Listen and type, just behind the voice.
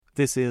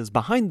This is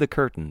Behind the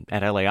Curtain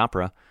at LA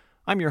Opera.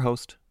 I'm your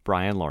host,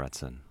 Brian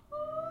Lauritsen.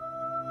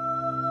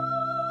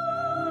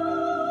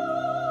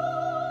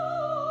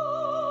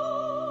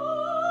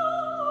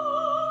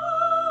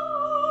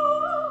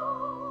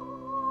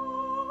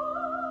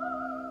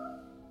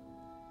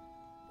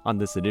 On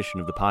this edition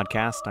of the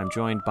podcast, I'm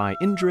joined by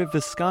Indre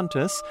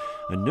Viskontas,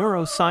 a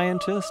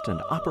neuroscientist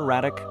and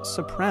operatic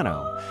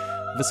soprano.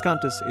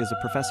 Viskontas is a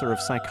professor of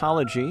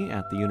psychology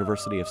at the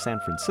University of San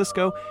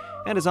Francisco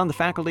and is on the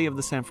faculty of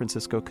the San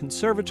Francisco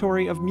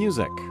Conservatory of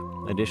Music.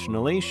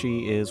 Additionally,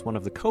 she is one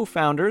of the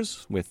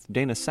co-founders with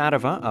Dana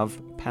Sadova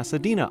of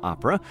Pasadena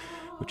Opera,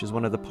 which is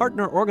one of the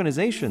partner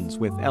organizations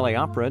with LA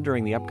Opera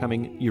during the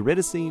upcoming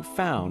Eurydice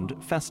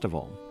Found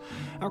Festival.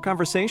 Our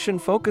conversation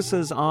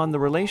focuses on the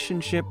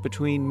relationship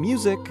between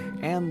music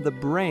and the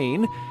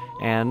brain,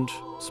 and,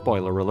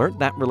 spoiler alert,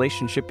 that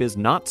relationship is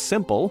not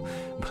simple,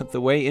 but the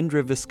way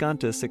Indre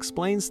Viskontas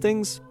explains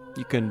things,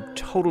 you can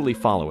totally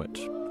follow it,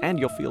 and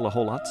you'll feel a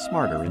whole lot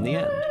smarter in the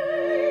end.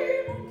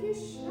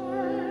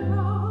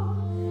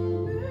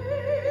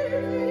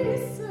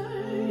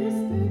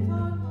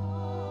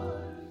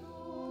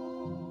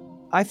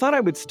 I thought I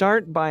would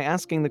start by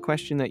asking the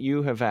question that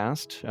you have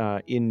asked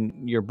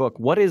in your book.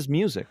 What is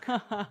music?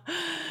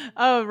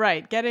 Oh,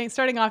 right.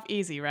 Starting off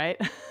easy, right?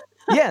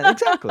 Yeah,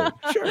 exactly.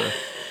 Sure.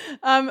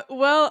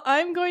 Well,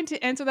 I'm going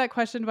to answer that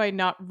question by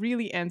not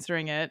really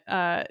answering it,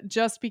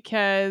 just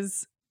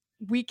because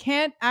we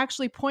can't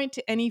actually point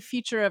to any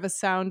feature of a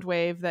sound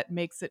wave that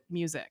makes it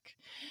music.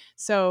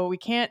 So we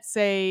can't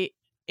say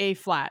A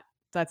flat,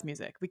 that's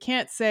music. We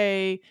can't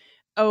say,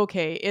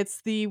 okay,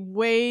 it's the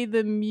way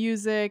the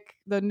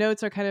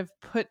notes are kind of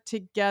put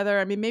together.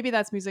 I mean, maybe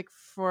that's music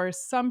for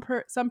some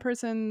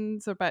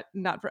persons, but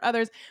not for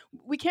others.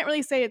 We can't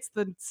really say it's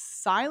the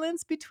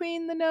silence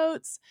between the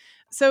notes.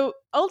 So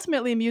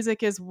ultimately,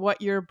 music is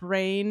what your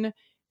brain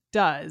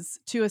does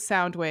to a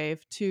sound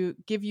wave to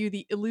give you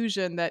the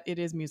illusion that it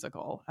is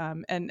musical.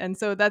 And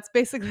so that's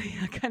basically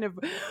a kind of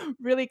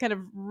really kind of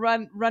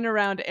run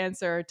around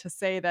answer to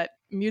say that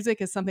music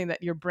is something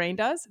that your brain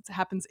does. It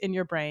happens in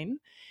your brain.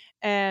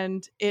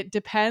 And it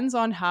depends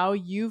on how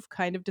you've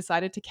kind of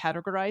decided to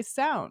categorize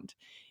sound.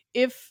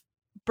 If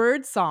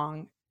bird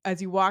song,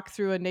 as you walk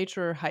through a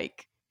nature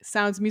hike,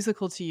 sounds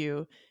musical to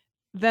you,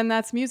 then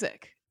that's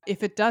music.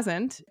 If it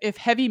doesn't, if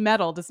heavy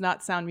metal does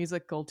not sound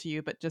musical to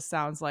you, but just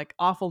sounds like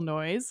awful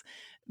noise,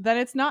 then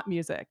it's not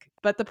music.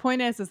 But the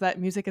point is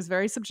that music is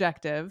very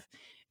subjective.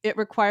 It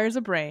requires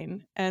a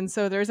brain. And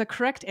so there's a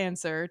correct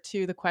answer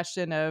to the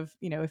question of,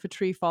 if a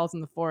tree falls in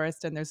the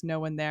forest and there's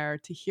no one there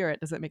to hear it,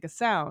 does it make a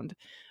sound?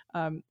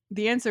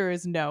 The answer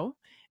is no.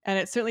 And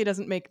it certainly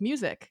doesn't make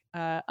music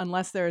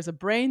unless there is a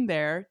brain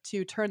there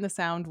to turn the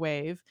sound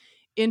wave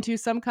into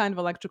some kind of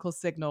electrical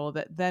signal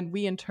that then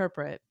we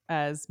interpret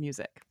as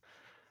music.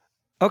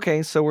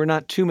 Okay, so we're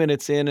not 2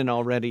 minutes in and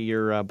already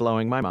you're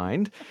blowing my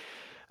mind.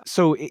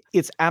 So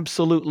it's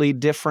absolutely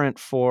different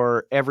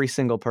for every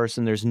single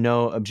person. There's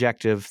no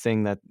objective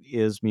thing that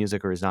is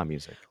music or is not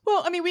music.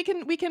 Well, I mean, we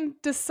can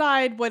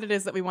decide what it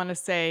is that we want to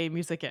say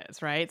music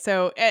is, right?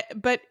 So,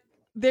 but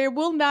there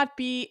will not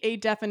be a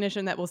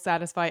definition that will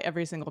satisfy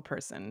every single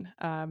person.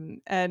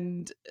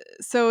 And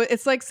so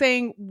it's like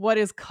saying, what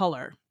is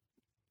color?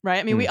 Right.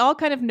 I mean, we all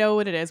kind of know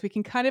what it is. We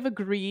can kind of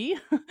agree,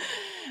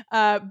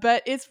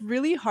 but it's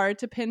really hard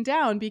to pin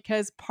down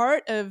because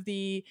part of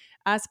the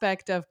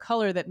aspect of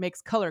color that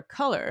makes color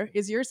color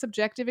is your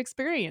subjective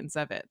experience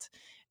of it.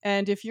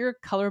 And if you're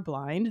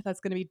colorblind, that's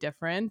going to be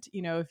different.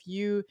 If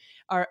you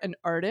are an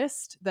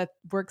artist that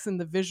works in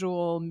the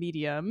visual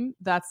medium,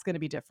 that's going to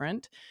be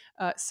different.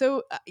 I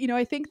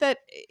think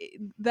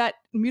that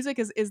music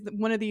is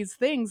one of these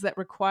things that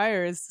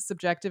requires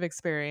subjective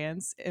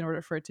experience in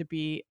order for it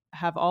to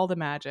have all the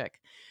magic.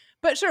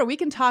 But sure, we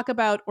can talk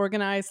about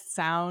organized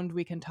sound,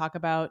 we can talk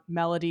about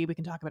melody, we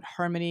can talk about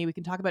harmony, we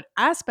can talk about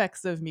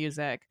aspects of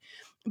music.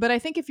 But I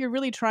think if you're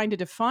really trying to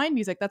define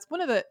music, that's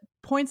one of the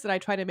points that I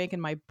try to make in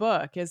my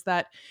book is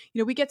that,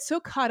 we get so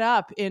caught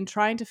up in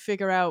trying to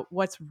figure out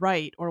what's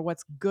right or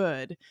what's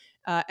good.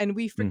 And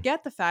we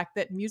forget the fact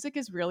that music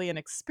is really an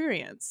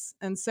experience.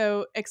 And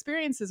so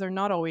experiences are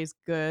not always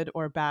good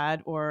or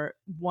bad or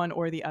one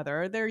or the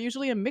other. They're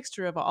usually a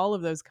mixture of all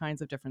of those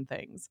kinds of different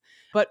things.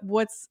 But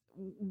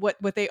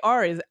what they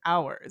are is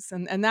ours.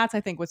 And that's,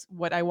 I think,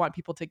 what I want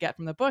people to get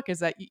from the book is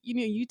that you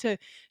need to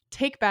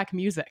take back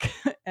music.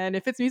 And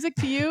if it's music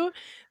to you,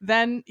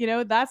 then,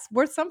 that's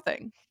worth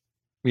something.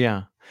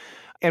 Yeah.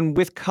 And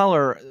with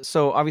color,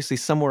 so obviously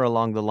somewhere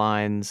along the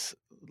lines,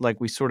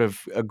 like we sort of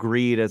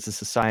agreed as a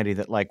society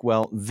that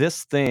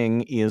this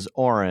thing is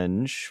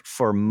orange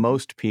for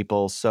most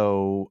people,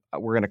 so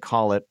we're going to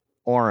call it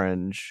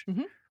orange,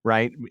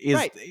 right?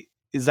 Right.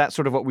 Is that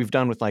sort of what we've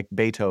done with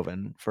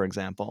Beethoven, for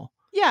example?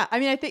 Yeah, I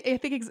mean, I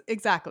think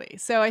exactly.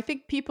 So I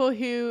think people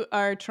who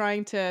are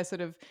trying to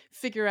sort of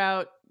figure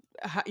out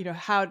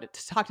how to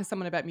talk to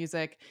someone about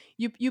music,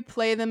 you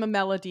play them a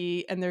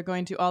melody and they're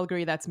going to all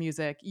agree that's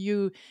music.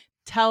 You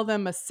tell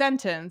them a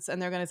sentence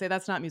and they're going to say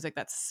that's not music,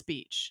 that's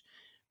speech.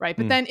 right?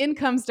 But then in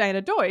comes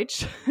Diana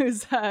Deutsch,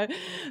 who's a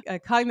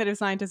cognitive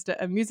scientist,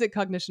 a music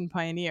cognition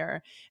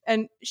pioneer.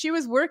 And she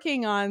was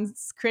working on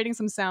creating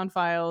some sound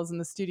files in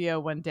the studio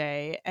one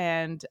day.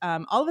 And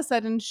all of a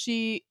sudden,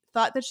 she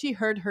thought that she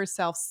heard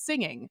herself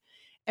singing.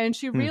 And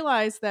she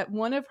realized that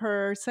one of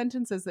her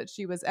sentences that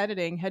she was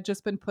editing had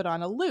just been put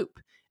on a loop,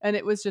 and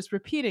it was just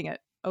repeating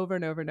it over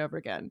and over and over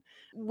again.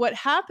 What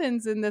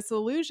happens in this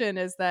illusion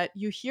is that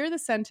you hear the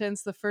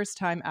sentence the first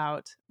time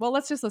out. Well,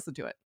 let's just listen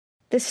to it.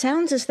 The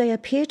sounds as they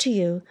appear to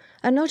you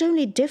are not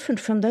only different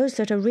from those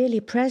that are really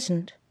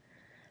present,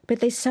 but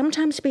they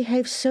sometimes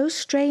behave so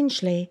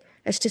strangely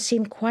as to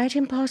seem quite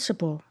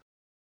impossible.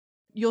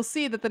 You'll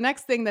see that the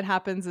next thing that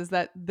happens is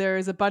that there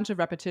is a bunch of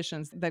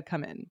repetitions that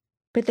come in.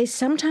 But they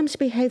sometimes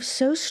behave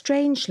so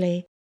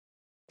strangely.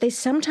 They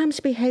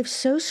sometimes behave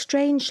so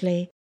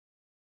strangely.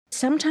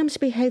 Sometimes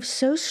behave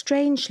so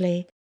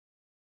strangely.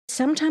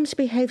 Sometimes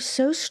behave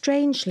so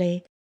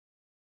strangely.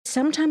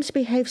 Sometimes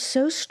behave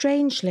so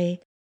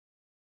strangely.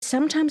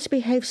 Sometimes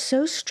behave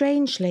so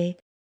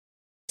strangely.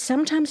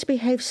 Sometimes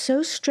behave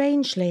so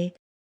strangely.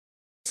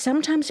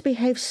 Sometimes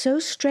behave so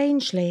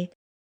strangely.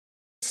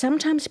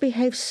 Sometimes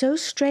behave so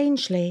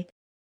strangely.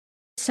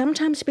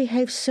 Sometimes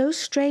behave so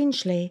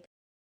strangely.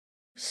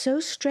 So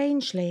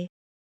strangely.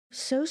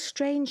 So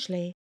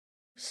strangely.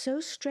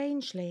 So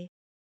strangely.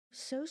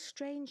 So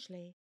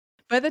strangely.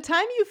 By the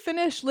time you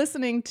finish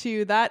listening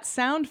to that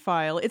sound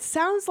file, it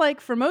sounds like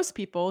for most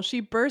people,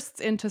 she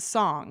bursts into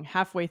song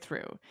halfway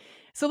through.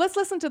 So let's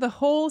listen to the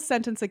whole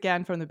sentence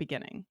again from the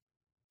beginning.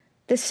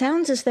 The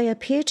sounds as they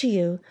appear to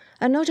you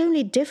are not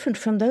only different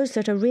from those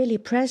that are really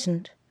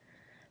present,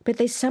 but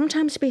they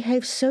sometimes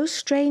behave so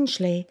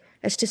strangely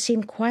as to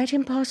seem quite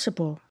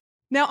impossible.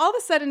 Now, all of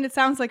a sudden, it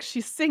sounds like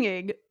she's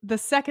singing the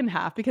second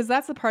half because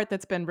that's the part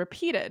that's been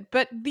repeated,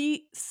 but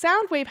the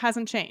sound wave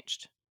hasn't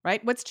changed,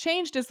 right? What's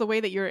changed is the way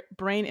that your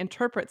brain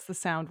interprets the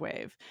sound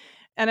wave.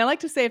 And I like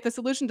to say if the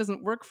solution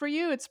doesn't work for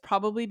you, it's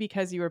probably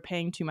because you were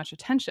paying too much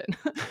attention.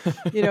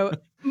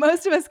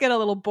 Most of us get a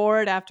little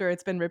bored after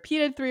it's been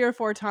repeated 3 or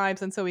 4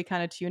 times. And so we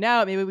kind of tune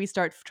out. Maybe we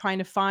start trying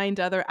to find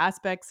other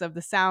aspects of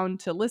the sound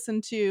to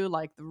listen to,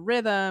 like the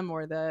rhythm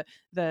or the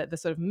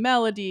sort of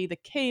melody, the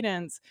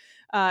cadence.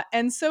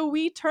 And so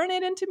we turn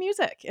it into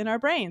music in our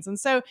brains. And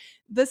so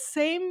the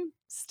same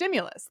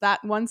stimulus,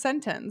 that one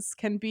sentence,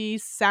 can be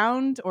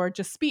sound or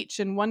just speech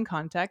in one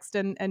context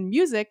and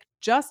music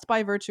just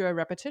by virtue of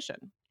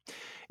repetition.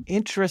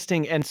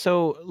 Interesting. And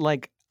so,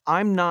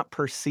 I'm not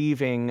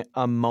perceiving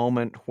a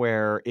moment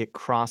where it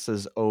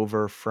crosses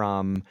over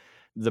from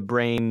the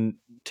brain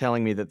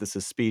telling me that this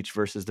is speech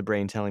versus the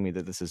brain telling me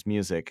that this is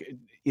music.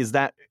 Is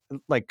that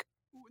like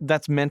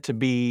that's meant to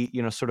be,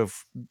 sort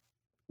of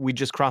we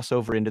just cross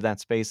over into that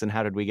space, and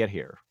how did we get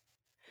here?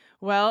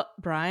 Well,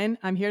 Brian,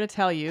 I'm here to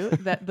tell you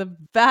that the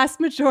vast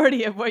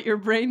majority of what your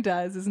brain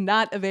does is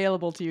not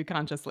available to you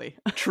consciously.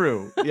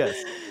 True. Yes.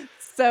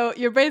 So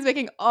your brain's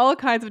making all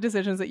kinds of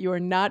decisions that you are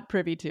not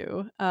privy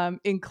to,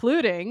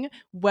 including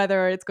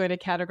whether it's going to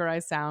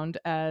categorize sound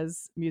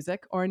as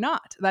music or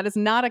not. That is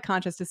not a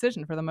conscious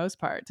decision for the most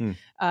part.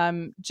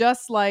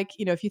 Just like,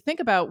 if you think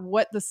about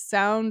what the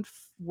sound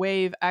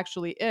wave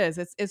actually is,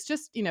 it's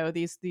just,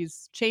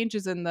 these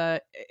changes in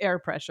the air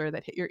pressure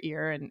that hit your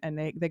ear, and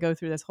they go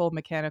through this whole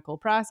mechanical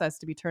process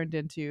to be turned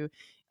into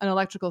an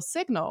electrical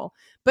signal.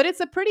 But it's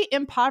a pretty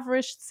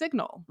impoverished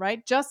signal,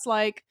 right? Just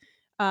like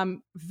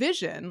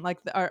vision, like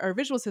our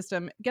visual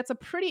system, gets a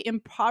pretty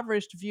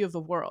impoverished view of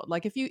the world.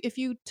 Like if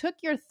you took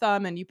your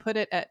thumb and you put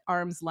it at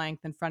arm's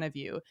length in front of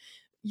you,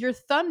 your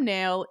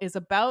thumbnail is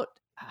about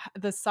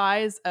the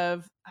size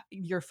of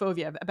your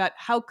fovea, about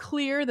how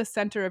clear the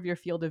center of your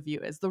field of view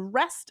is. The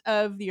rest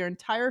of your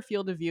entire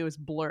field of view is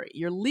blurry.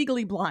 You're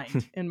legally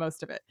blind in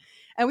most of it.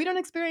 And we don't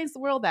experience the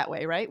world that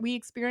way, right? We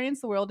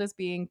experience the world as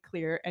being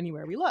clear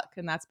anywhere we look.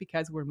 And that's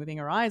because we're moving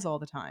our eyes all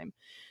the time.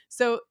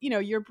 So,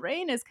 your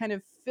brain is kind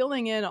of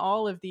filling in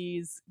all of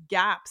these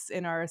gaps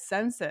in our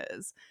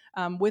senses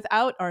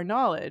without our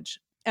knowledge.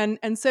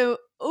 And so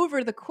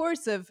over the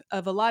course of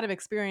a lot of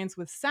experience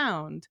with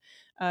sound,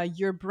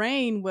 your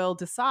brain will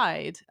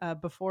decide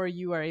before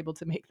you are able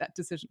to make that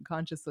decision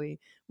consciously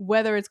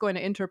whether it's going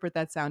to interpret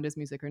that sound as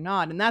music or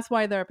not. And that's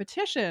why the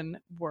repetition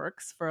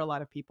works for a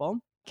lot of people.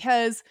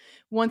 Because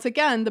once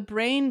again, the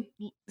brain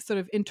sort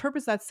of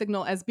interprets that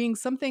signal as being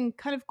something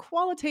kind of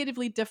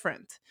qualitatively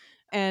different.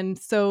 And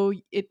so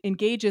it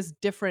engages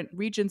different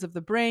regions of the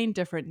brain,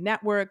 different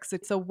networks.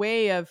 It's a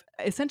way of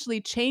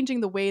essentially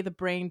changing the way the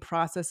brain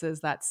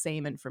processes that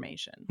same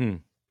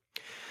information.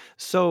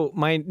 So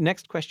my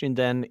next question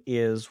then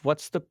is,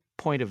 what's the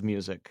point of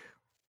music?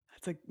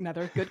 That's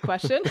another good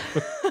question.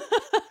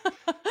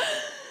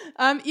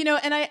 And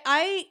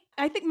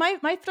I think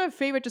my sort of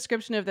favorite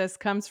description of this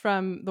comes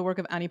from the work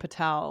of Ani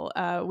Patel,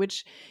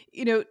 which,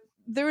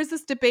 there is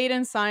this debate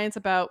in science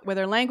about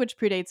whether language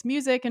predates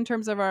music in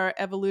terms of our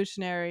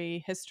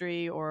evolutionary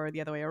history or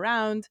the other way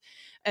around.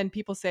 And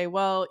people say,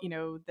 well,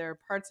 there are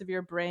parts of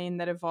your brain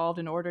that evolved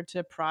in order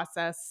to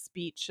process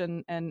speech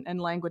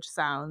and language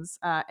sounds.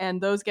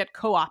 And those get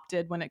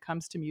co-opted when it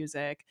comes to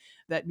music,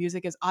 that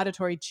music is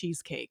auditory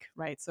cheesecake,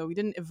 right? So we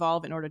didn't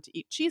evolve in order to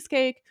eat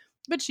cheesecake.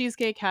 But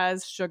cheesecake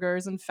has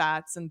sugars and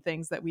fats and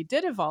things that we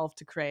did evolve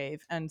to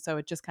crave. And so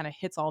it just kind of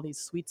hits all these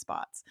sweet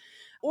spots.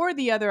 Or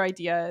the other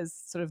idea is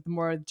sort of the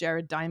more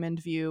Jared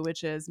Diamond view,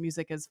 which is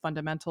music is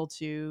fundamental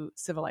to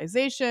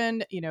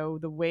civilization,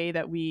 the way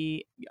that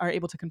we are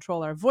able to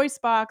control our voice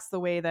box, the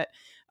way that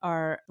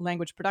our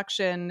language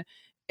production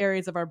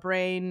areas of our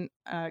brain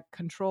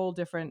control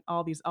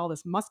all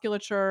this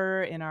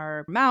musculature in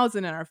our mouths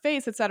and in our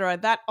face, etc.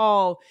 That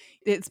all,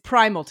 it's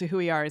primal to who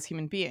we are as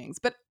human beings.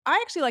 But I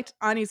actually liked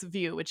Ani's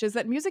view, which is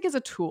that music is a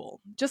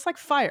tool, just like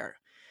fire.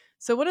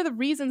 So one of the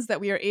reasons that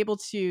we are able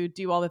to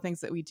do all the things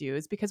that we do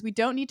is because we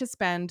don't need to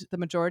spend the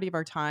majority of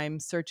our time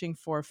searching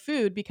for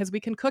food because we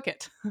can cook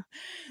it.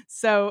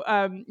 So,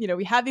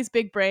 we have these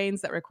big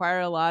brains that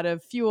require a lot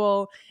of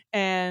fuel,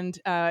 and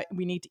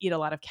we need to eat a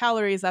lot of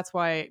calories. That's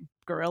why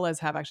gorillas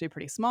have actually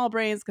pretty small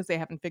brains, because they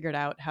haven't figured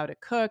out how to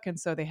cook. And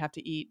so they have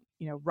to eat,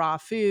 raw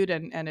food,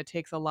 and it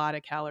takes a lot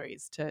of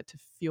calories to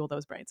fuel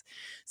those brains.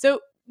 So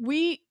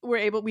we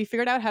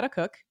figured out how to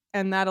cook.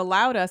 And that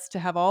allowed us to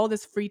have all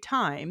this free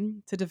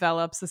time to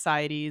develop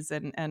societies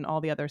and all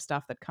the other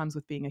stuff that comes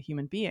with being a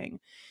human being.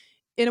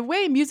 In a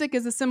way, music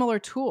is a similar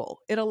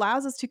tool. It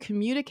allows us to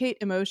communicate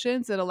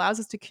emotions. It allows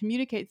us to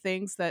communicate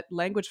things that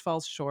language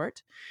falls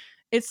short.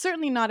 It's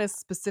certainly not as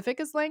specific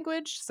as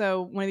language.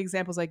 So one of the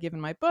examples I give in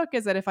my book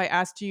is that if I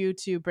asked you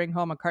to bring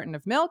home a carton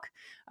of milk,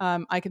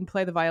 I can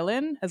play the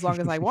violin as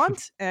long as I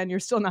want, and you're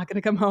still not going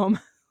to come home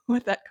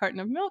with that carton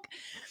of milk.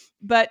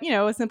 But,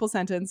 a simple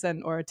sentence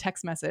or a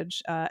text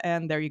message,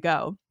 and there you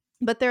go.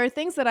 But there are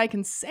things that I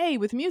can say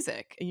with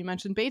music, and you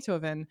mentioned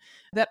Beethoven,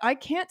 that I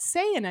can't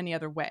say in any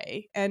other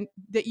way, and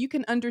that you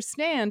can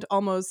understand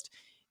almost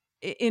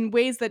in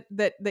ways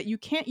that you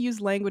can't use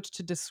language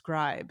to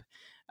describe.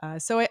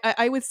 So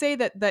I would say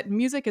that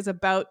music is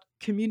about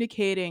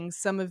communicating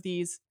some of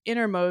these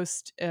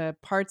innermost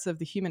parts of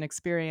the human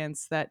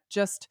experience that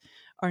just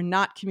are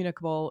not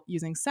communicable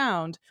using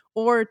sound,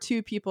 or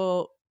to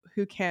people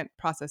who can't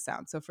process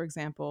sound. So, for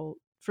example,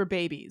 for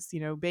babies,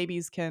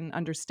 babies can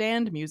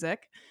understand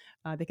music.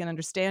 They can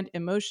understand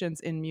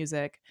emotions in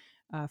music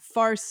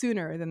far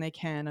sooner than they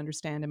can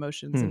understand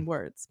emotions in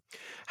words.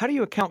 How do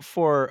you account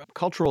for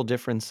cultural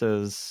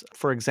differences?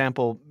 For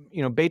example,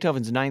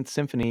 Beethoven's Ninth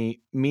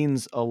Symphony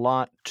means a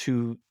lot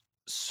to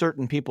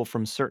certain people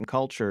from certain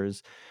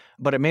cultures,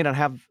 but it may not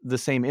have the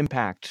same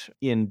impact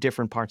in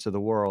different parts of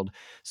the world.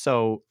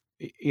 So,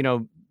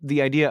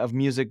 the idea of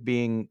music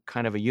being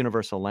kind of a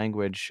universal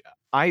language,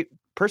 I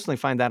personally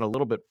find that a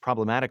little bit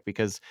problematic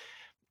because,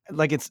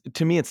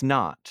 to me, it's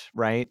not,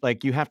 right?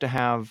 Like, you have to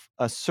have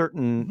a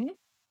certain Mhm.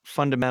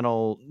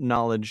 fundamental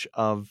knowledge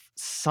of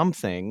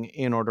something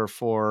in order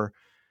for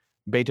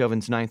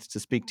Beethoven's Ninth to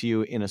speak to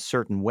you in a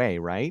certain way,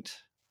 right?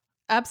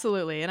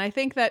 Absolutely. And I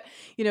think that,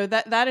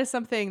 that is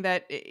something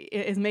that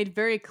is made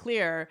very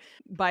clear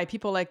by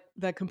people like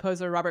the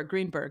composer Robert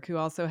Greenberg, who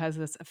also has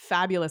this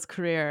fabulous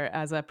career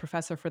as a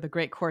professor for the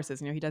great courses.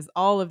 He does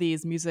all of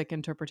these music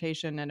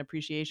interpretation and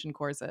appreciation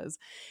courses.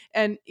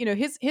 And,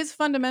 his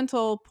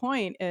fundamental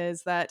point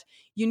is that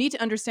you need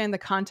to understand the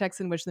context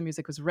in which the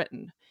music was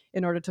written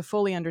in order to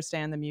fully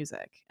understand the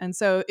music. And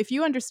so if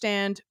you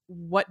understand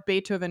what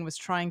Beethoven was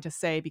trying to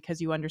say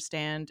because you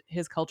understand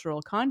his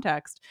cultural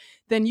context,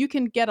 then you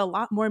can get a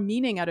lot more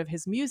meaning out of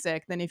his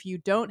music than if you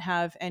don't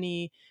have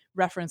any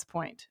reference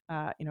point,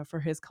 for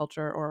his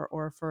culture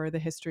or for the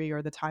history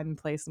or the time and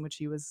place in which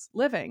he was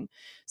living.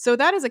 So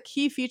that is a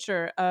key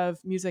feature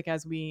of music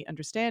as we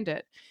understand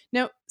it.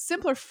 Now,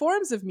 simpler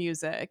forms of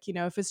music,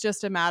 if it's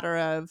just a matter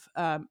of,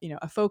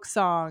 a folk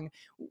song,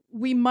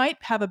 we might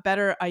have a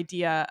better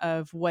idea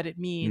of what it Mm.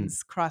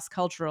 means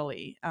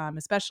cross-culturally,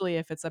 especially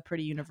if it's a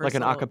pretty Like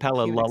an a universal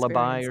cappella human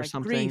lullaby experience, or like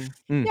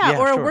grief. something? Yeah, Yeah,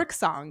 or a sure, work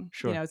song,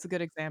 sure. it's a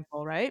good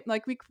example, right?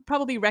 Like we could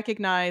probably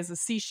recognize a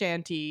sea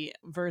shanty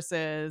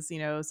versus,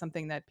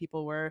 something that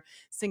people were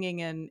singing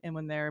in and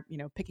when they're,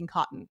 picking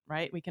cotton,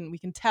 right? We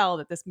can tell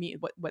that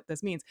what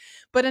this means.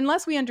 But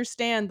unless we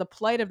understand the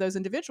plight of those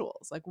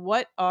individuals, like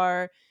what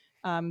are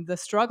the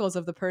struggles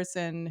of the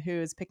person who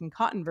is picking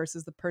cotton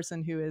versus the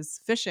person who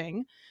is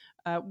fishing,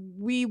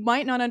 we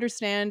might not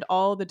understand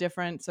all the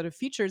different sort of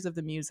features of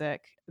the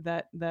music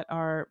that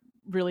are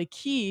really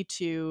key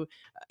to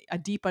a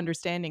deep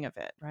understanding of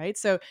it, right?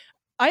 So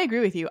I agree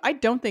with you. I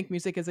don't think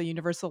music is a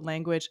universal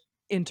language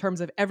in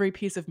terms of every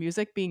piece of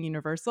music being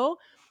universal.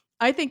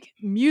 I think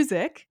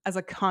music as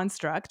a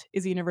construct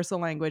is a universal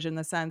language in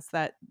the sense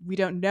that we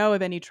don't know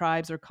of any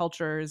tribes or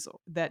cultures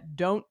that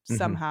don't Mhm.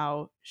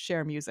 somehow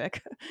share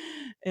music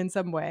in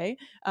some way.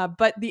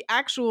 But the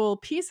actual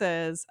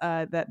pieces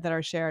that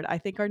are shared, I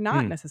think, are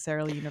not Mm.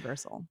 necessarily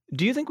universal.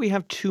 Do you think we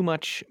have too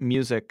much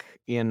music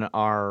in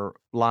our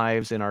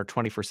lives in our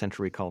 21st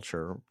century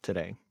culture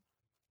today?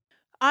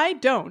 I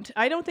don't.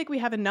 I don't think we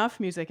have enough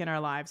music in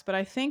our lives, but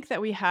I think that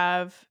we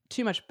have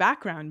too much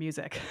background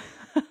music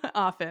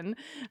often,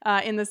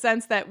 in the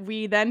sense that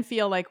we then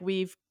feel like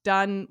we've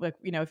done, like,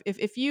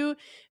 if you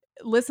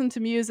listen to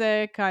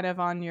music kind of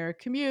on your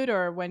commute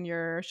or when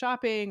you're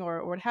shopping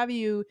or what have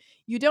you,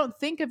 you don't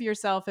think of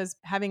yourself as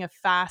having a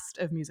fast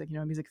of music,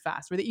 music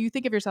fast, or that you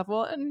think of yourself,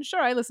 well, and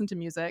sure, I listen to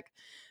music,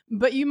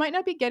 but you might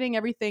not be getting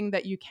everything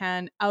that you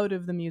can out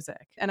of the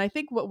music. And I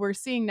think what we're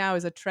seeing now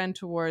is a trend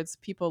towards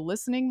people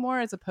listening more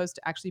as opposed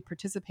to actually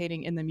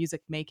participating in the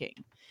music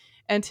making.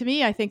 And to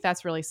me, I think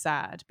that's really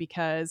sad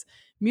because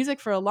music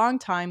for a long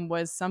time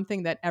was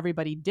something that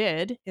everybody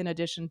did in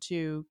addition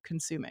to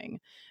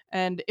consuming.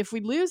 And if we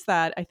lose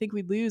that, I think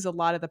we lose a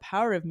lot of the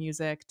power of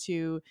music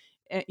to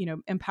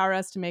empower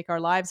us to make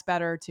our lives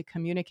better, to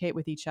communicate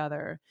with each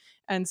other.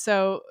 And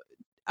so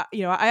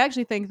I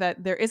actually think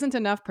that there isn't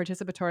enough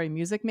participatory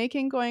music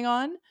making going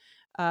on.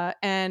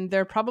 And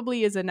there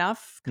probably is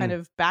enough kind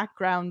of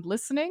background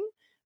listening,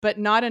 but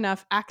not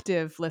enough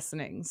active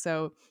listening.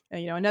 So,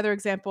 another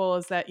example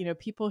is that,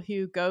 people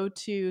who go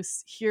to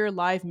hear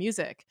live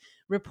music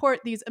report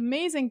these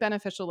amazing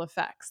beneficial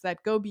effects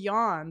that go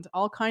beyond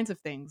all kinds of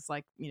things.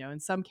 Like, in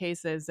some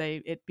cases,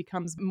 it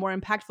becomes more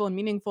impactful and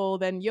meaningful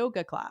than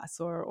yoga class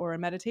or a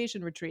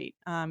meditation retreat.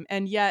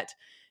 And yet,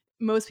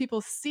 most people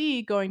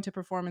see going to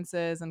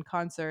performances and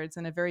concerts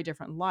in a very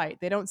different light.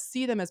 They don't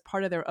see them as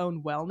part of their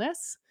own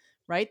wellness,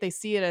 right? They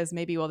see it as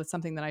maybe, well, that's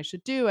something that I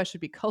should do. I should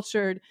be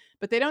cultured,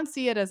 but they don't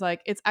see it as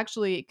like, it's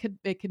actually,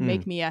 it could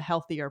make me a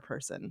healthier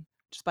person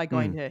just by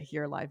going to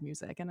hear live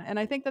music. And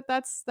I think that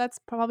that's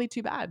probably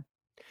too bad.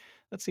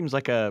 That seems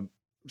like a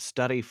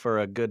study for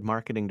a good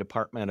marketing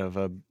department of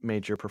a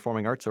major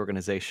performing arts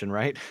organization,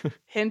 right?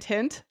 Hint,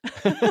 hint.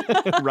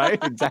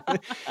 Right, exactly.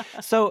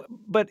 So,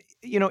 but,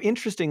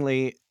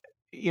 interestingly,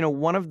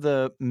 one of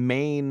the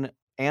main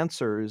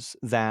answers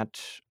that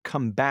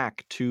come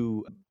back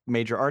to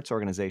major arts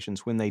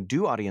organizations when they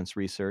do audience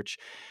research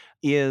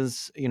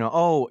is,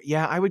 oh,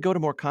 yeah, I would go to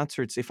more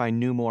concerts if I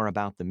knew more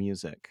about the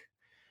music.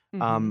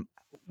 Mhm. Um,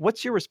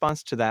 what's your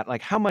response to that?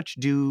 Like, how much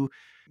do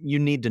you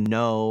need to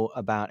know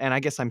about, and I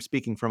guess I'm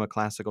speaking from a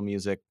classical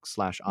music /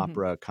 Mhm.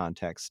 opera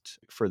context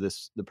for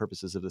the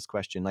purposes of this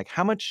question. Like,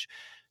 how much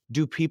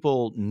do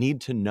people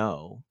need to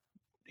know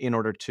in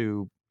order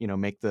to,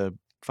 make the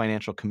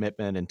financial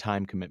commitment and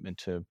time commitment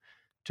to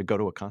go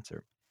to a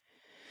concert?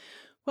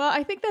 Well,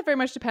 I think that very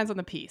much depends on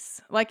the piece.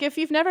 Like, if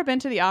you've never been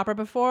to the opera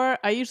before,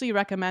 I usually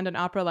recommend an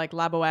opera like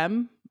La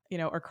Boheme,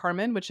 or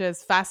Carmen, which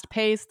is fast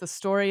paced. The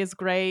story is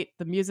great.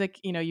 The music,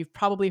 you've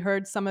probably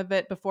heard some of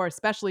it before,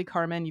 especially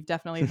Carmen. You've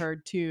definitely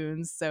heard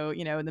tunes. So,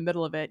 in the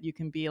middle of it, you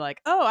can be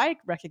like, oh, I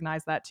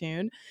recognize that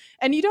tune.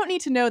 And you don't need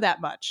to know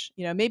that much.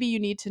 Maybe you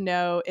need to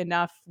know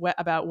enough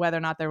about whether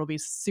or not there will be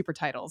super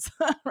titles,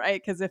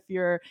 right? Because if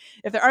there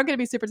aren't going to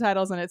be super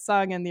titles and it's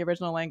sung in the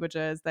original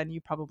languages, then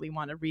you probably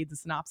want to read the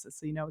synopsis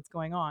so you know what's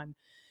going on.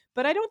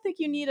 But I don't think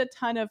you need a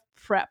ton of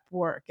prep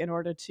work in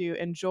order to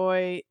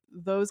enjoy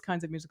those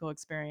kinds of musical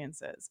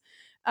experiences.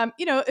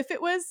 If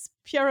it was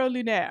Pierrot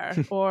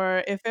Lunaire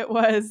or if it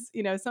was,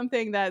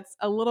 something that's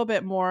a little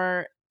bit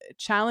more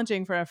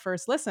challenging for a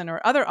first listen or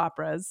other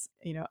operas,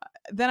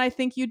 then I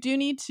think you do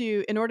need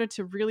to, in order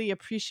to really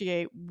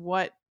appreciate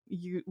what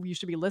you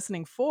should be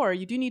listening for,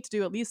 you do need to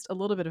do at least a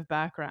little bit of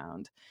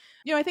background.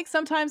 I think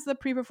sometimes the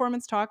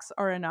pre-performance talks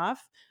are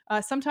enough.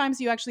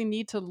 Sometimes you actually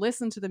need to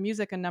listen to the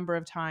music a number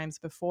of times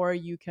before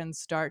you can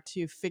start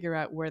to figure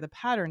out where the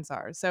patterns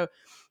are. So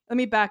let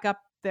me back up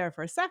there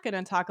for a second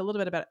and talk a little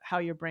bit about how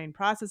your brain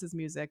processes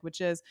music, which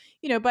is,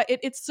 but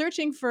it's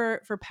searching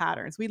for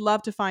patterns. We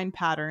love to find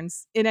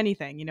patterns in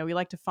anything. We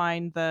like to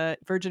find the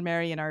Virgin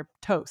Mary in our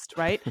toast,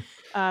 right?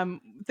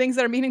 Things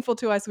that are meaningful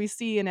to us, we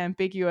see in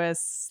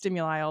ambiguous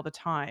stimuli all the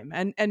time,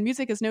 and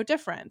music is no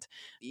different.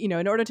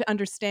 In order to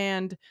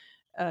understand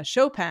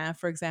Chopin,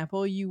 for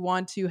example, you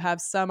want to have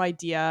some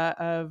idea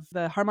of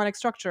the harmonic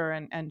structure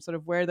and sort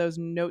of where those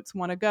notes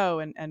want to go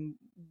and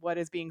what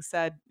is being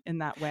said in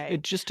that way.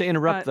 Just to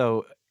interrupt, Uh,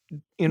 though,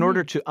 in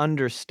order mhm. to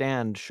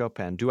understand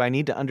Chopin, do I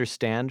need to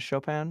understand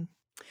Chopin?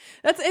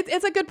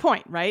 It's a good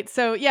point, right?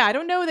 So yeah, I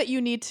don't know that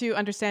you need to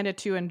understand it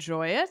to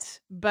enjoy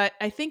it, but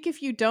I think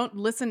if you don't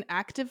listen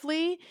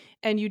actively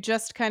and you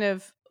just kind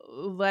of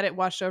let it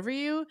wash over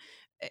you,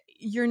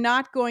 you're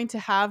not going to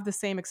have the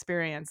same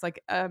experience.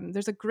 Like,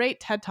 there's a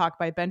great TED talk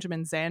by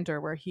Benjamin Zander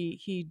where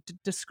he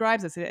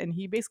describes this, and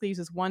he basically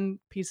uses one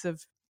piece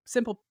of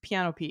simple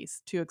piano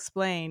piece to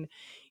explain,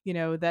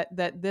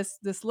 that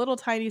this little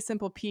tiny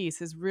simple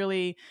piece is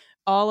really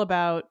all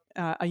about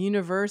a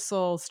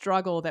universal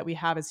struggle that we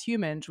have as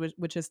humans,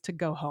 which is to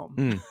go home.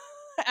 Mm.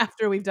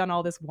 After we've done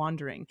all this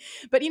wandering.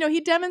 But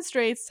he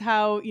demonstrates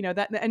how,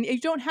 that, and you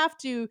don't have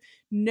to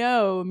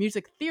know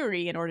music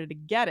theory in order to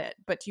get it,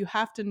 but you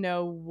have to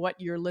know what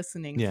you're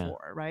listening Yeah.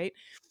 for, right?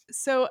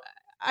 So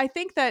I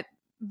think that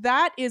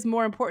that is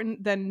more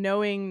important than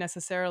knowing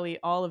necessarily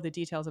all of the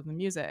details of the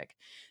music.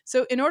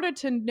 So in order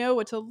to know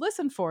what to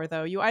listen for,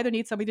 though, you either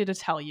need somebody to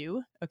tell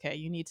you, okay,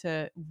 you need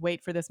to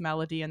wait for this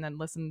melody and then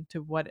listen to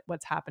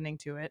what's happening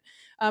to it,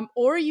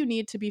 or you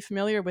need to be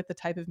familiar with the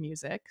type of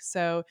music.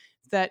 So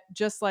that,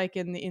 just like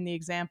in the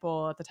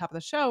example at the top of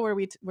the show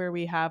where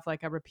we have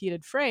like a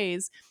repeated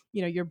phrase,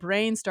 your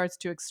brain starts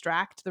to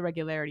extract the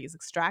regularities,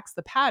 extracts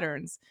the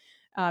patterns.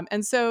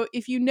 And so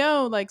if you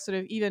know, like, sort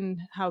of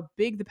even how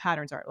big the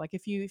patterns are, like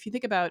if you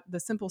think about the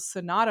simple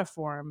sonata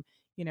form,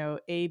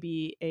 A,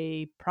 B,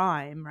 A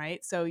prime,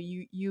 right? So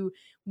you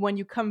when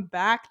you come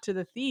back to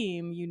the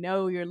theme,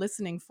 you're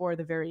listening for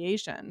the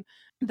variation.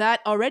 That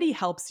already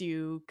helps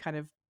you kind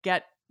of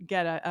get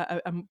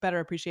a better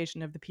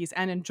appreciation of the piece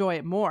and enjoy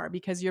it more,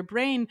 because your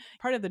brain,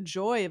 part of the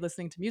joy of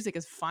listening to music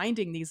is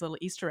finding these little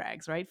Easter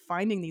eggs, right?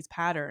 Finding these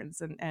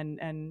patterns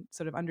and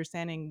sort of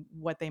understanding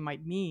what they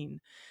might mean.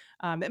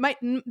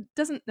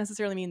 Doesn't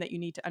necessarily mean that you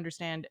need to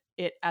understand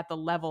it at the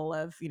level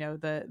of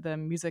the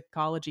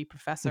musicology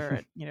professor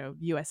at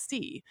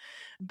USC,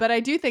 but I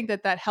do think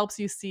that helps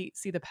you see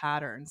the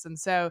patterns. And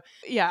so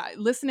yeah,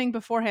 listening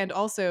beforehand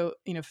also,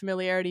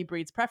 familiarity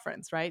breeds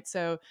preference, right?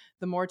 So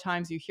the more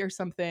times you hear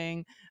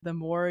something, the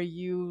more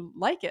you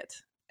like it.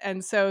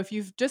 And so if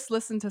you've just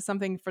listened to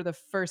something for the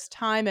first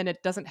time and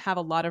it doesn't have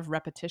a lot of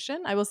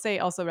repetition, I will say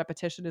also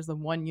repetition is the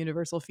one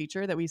universal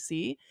feature that we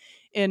see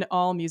in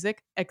all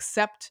music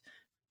except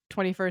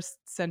 21st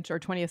century or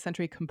 20th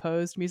century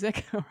composed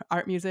music or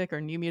art music or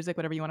new music,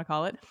 whatever you want to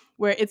call it,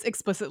 where it's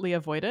explicitly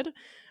avoided.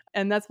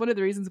 And that's one of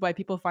the reasons why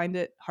people find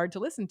it hard to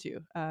listen to,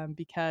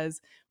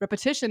 because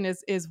repetition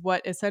is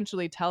what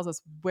essentially tells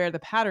us where the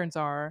patterns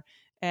are,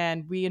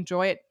 and we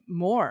enjoy it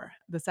more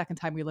the second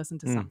time we listen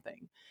to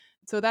something.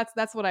 So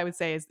that's what I would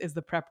say is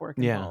the prep work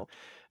Yeah. involved.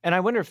 And I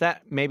wonder if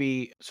that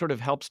maybe sort of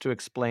helps to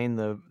explain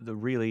the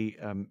really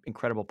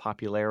incredible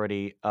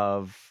popularity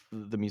of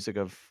the music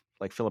of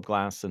like Philip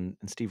Glass and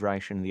Steve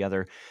Reich and the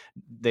other.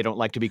 They don't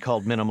like to be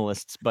called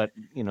minimalists, but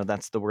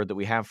that's the word that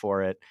we have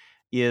for it.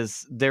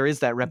 Is there is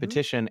that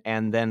repetition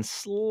and then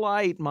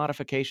slight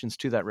modifications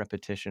to that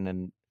repetition,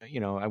 and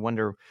I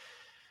wonder.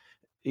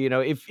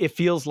 It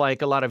feels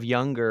like a lot of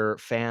younger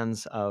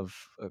fans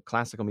of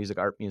classical music,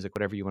 art music,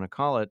 whatever you want to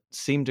call it,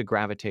 seem to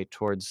gravitate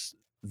towards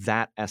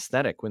that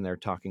aesthetic when they're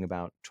talking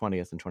about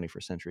 20th and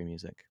 21st century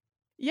music.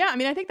 Yeah, I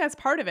mean, I think that's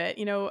part of it.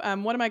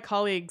 One of my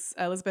colleagues,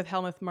 Elizabeth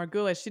Helmuth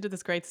Margulis, she did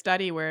this great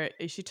study where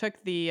she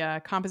took the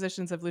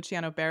compositions of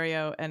Luciano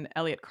Berio and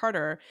Elliott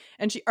Carter,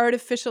 and she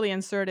artificially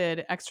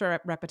inserted extra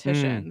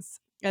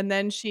repetitions. And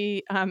then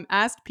she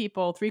asked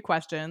people three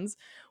questions.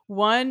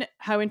 One,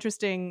 how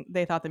interesting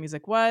they thought the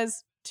music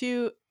was.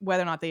 Two,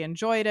 whether or not they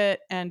enjoyed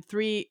it. And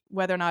three,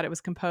 whether or not it was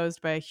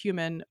composed by a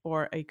human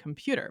or a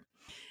computer.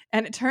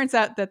 And it turns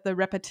out that the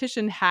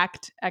repetition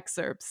hacked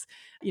excerpts,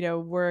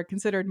 were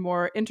considered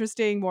more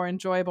interesting, more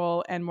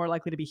enjoyable, and more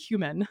likely to be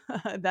human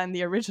than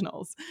the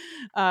originals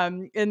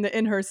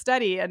in her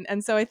study.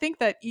 And so I think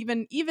that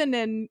even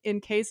in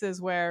cases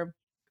where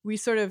we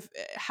sort of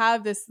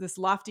have this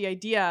lofty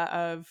idea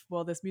of,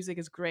 well, this music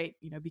is great,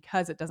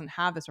 because it doesn't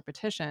have this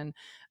repetition,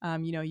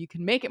 you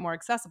can make it more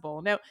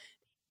accessible. Now,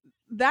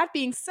 that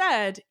being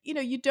said,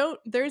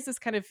 there's this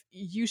kind of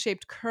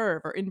U-shaped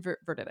curve or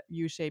inverted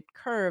U-shaped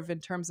curve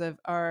in terms of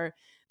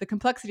the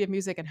complexity of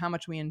music and how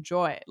much we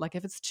enjoy it. Like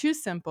if it's too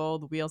simple,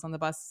 the wheels on the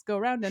bus go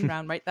round and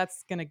round, right?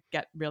 That's going to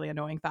get really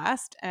annoying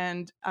fast,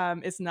 and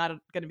it's not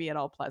going to be at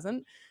all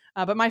pleasant.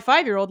 But my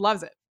 5-year-old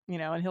loves it,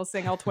 and he'll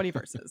sing all 20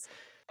 verses.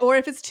 Or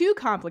if it's too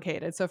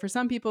complicated. So for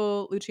some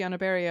people, Luciano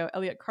Berio,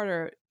 Elliott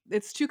Carter,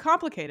 it's too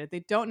complicated. They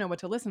don't know what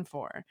to listen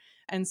for.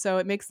 And so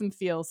it makes them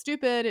feel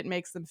stupid. It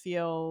makes them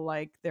feel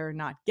like they're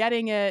not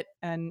getting it.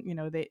 And,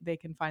 they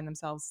can find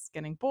themselves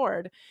getting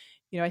bored.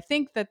 I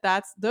think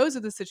those are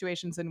the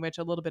situations in which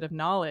a little bit of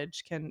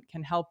knowledge can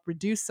help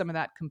reduce some of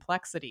that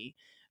complexity.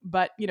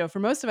 But, for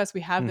most of us,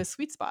 we have this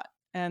sweet spot.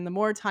 And the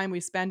more time we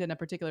spend in a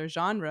particular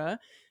genre,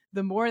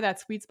 the more that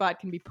sweet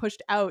spot can be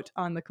pushed out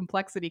on the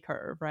complexity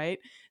curve, right?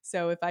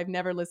 So if I've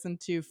never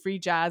listened to free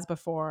jazz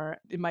before,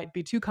 it might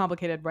be too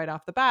complicated right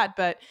off the bat.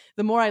 But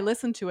the more I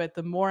listen to it,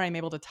 the more I'm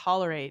able to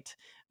tolerate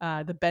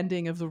the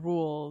bending of the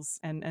rules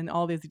and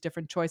all these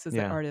different choices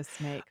that artists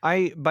make.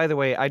 By the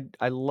way,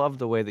 I love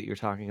the way that you're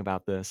talking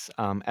about this.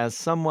 As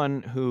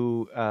someone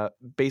who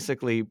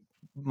basically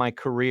my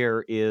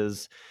career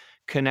is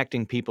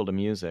connecting people to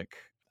music,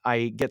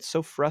 I get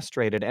so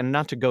frustrated, and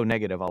not to go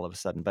negative all of a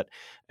sudden, but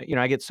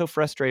I get so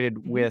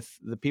frustrated with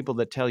the people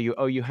that tell you,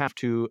 "Oh, you have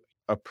to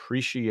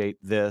appreciate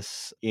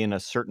this in a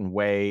certain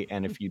way,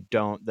 and if you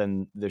don't,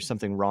 then there's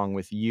something wrong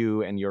with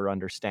you and your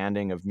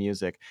understanding of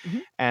music."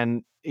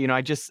 And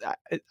I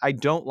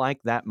don't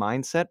like that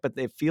mindset, but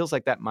it feels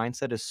like that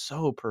mindset is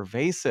so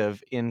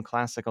pervasive in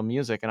classical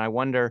music, and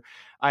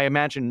I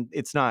imagine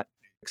it's not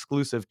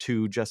exclusive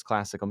to just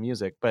classical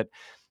music, but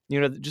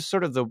just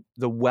sort of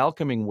the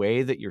welcoming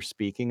way that you're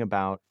speaking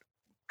about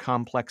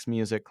complex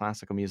music,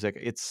 classical music,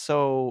 it's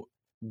so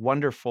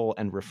wonderful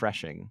and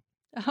refreshing.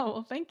 Oh,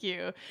 well, thank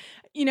you.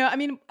 I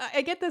mean,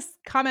 I get this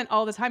comment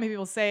all the time. And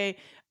people say,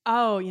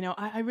 "Oh,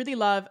 I really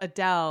love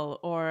Adele,"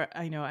 or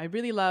 "I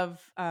really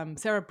love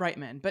Sarah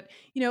Brightman." But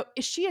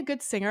is she a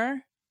good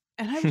singer?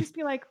 And I would just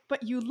be like,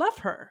 "But you love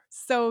her,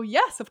 so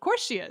yes, of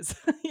course she is."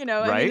 I mean,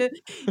 Right?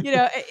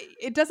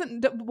 it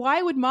doesn't.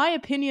 Why would my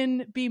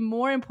opinion be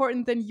more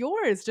important than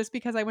yours just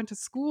because I went to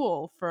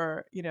school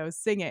for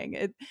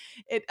singing?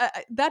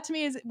 That to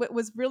me is what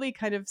was really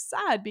kind of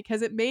sad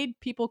because it made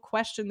people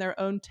question their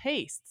own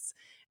tastes.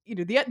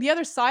 The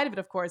other side of it,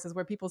 of course, is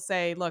where people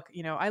say, look,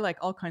 I like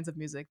all kinds of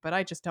music, but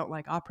I just don't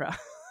like opera.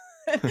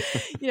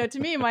 To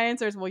me, my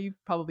answer is, well, you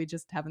probably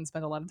just haven't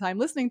spent a lot of time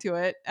listening to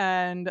it.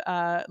 And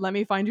let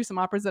me find you some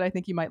operas that I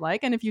think you might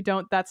like. And if you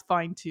don't, that's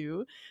fine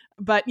too.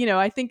 But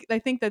I think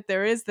that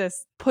there is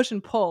this push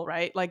and pull,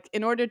 right? Like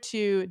in order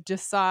to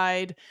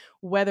decide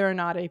whether or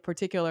not a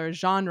particular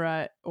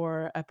genre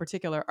or a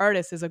particular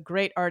artist is a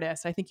great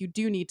artist, I think you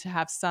do need to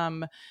have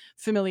some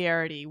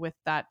familiarity with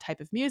that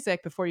type of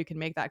music before you can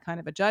make that kind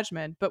of a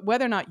judgment. But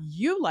whether or not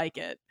you like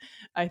it,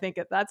 I think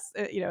that's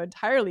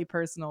entirely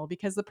personal,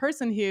 because the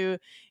person who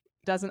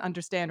doesn't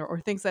understand, or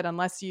thinks that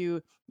unless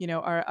you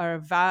are a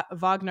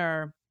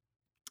Wagner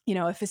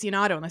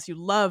aficionado, unless you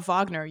love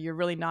Wagner, you're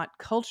really not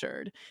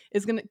cultured,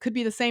 could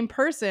be the same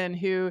person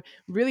who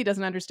really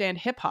doesn't understand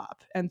hip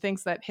hop and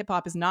thinks that hip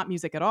hop is not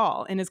music at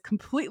all and is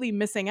completely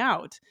missing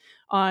out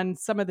on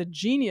some of the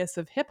genius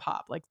of hip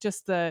hop, like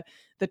just the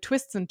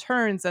twists and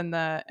turns and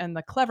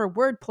the clever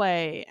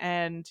wordplay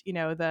and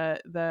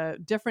the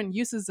different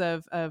uses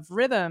of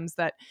rhythms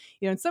that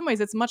in some ways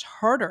it's much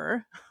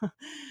harder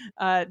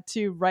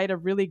to write a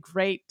really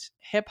great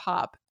hip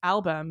hop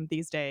album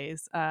these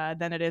days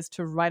than it is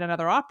to write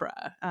another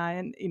opera.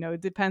 And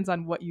it depends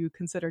on what you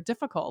consider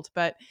difficult,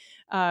 but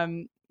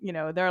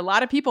there are a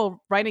lot of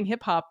people writing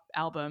hip hop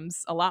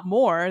albums, a lot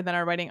more than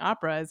are writing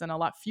operas, and a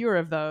lot fewer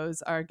of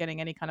those are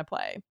getting any kind of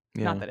play.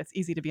 Not Yeah. that it's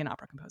easy to be an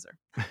opera composer.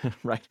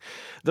 Right.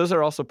 Those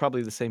are also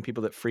probably the same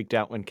people that freaked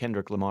out when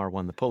Kendrick Lamar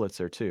won the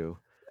Pulitzer, too.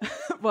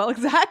 Well,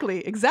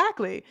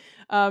 exactly.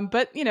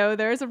 But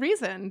there is a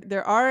reason.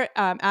 There are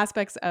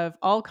aspects of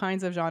all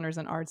kinds of genres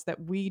and arts that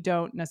we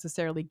don't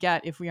necessarily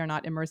get if we are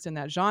not immersed in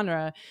that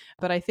genre.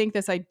 But I think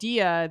this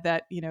idea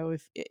that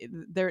if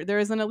there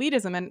is an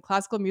elitism, and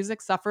classical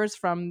music suffers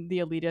from the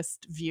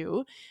elitist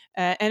view,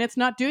 and it's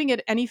not doing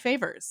it any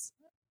favors.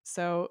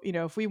 So,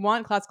 if we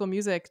want classical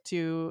music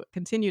to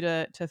continue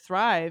to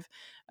thrive,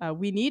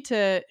 we need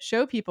to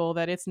show people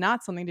that it's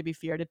not something to be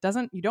feared.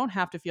 You don't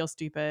have to feel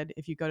stupid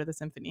if you go to the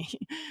symphony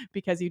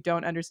because you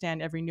don't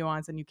understand every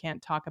nuance and you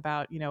can't talk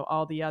about,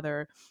 all the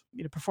other,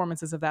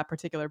 performances of that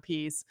particular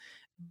piece.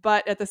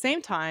 But at the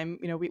same time,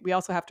 we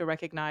also have to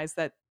recognize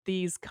that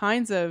these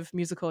kinds of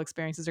musical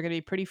experiences are going to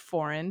be pretty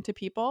foreign to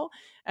people.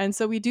 And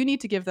so we do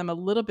need to give them a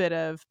little bit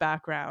of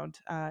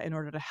background in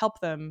order to help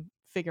them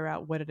figure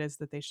out what it is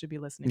that they should be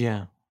listening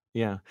Yeah. for.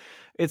 Yeah.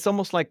 It's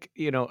almost like,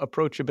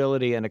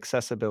 approachability and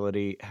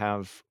accessibility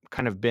have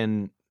kind of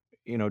been,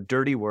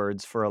 dirty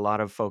words for a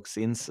lot of folks,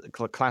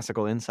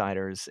 classical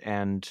insiders.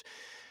 And,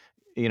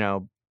 you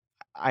know,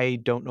 I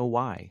don't know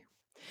why.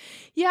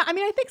 Yeah, I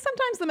mean, I think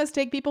sometimes the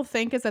mistake people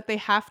think is that they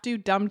have to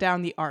dumb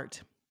down the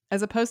art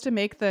as opposed to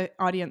make the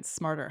audience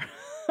smarter,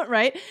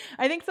 right?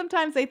 I think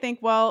sometimes they think,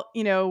 well,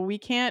 we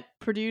can't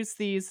produce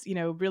these,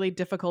 really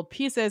difficult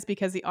pieces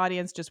because the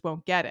audience just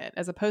won't get it,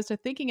 as opposed to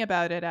thinking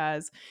about it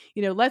as,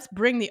 let's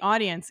bring the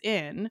audience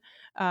in.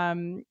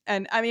 And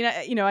I mean,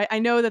 I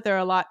know that there are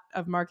a lot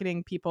of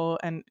marketing people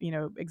and,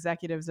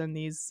 executives in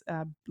these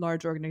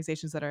large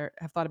organizations that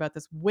have thought about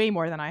this way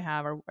more than I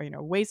have, or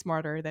way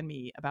smarter than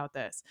me about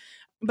this.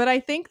 But I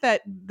think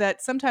that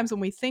sometimes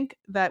when we think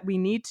that we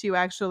need to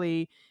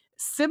actually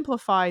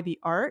simplify the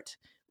art,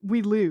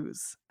 we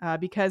lose,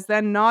 because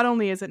then not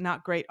only is it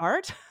not great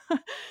art,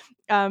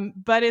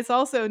 but it's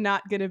also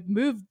not going to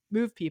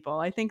move people.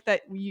 I think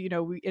that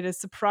it is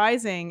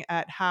surprising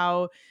at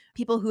how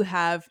people who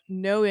have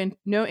no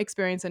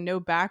experience and no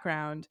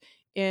background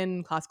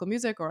in classical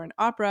music or in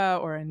opera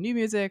or in new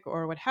music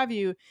or what have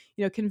you,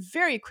 can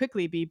very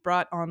quickly be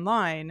brought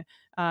online,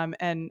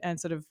 and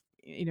sort of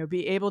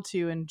be able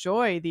to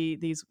enjoy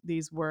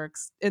these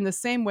works in the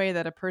same way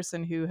that a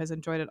person who has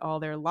enjoyed it all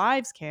their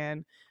lives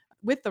can,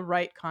 with the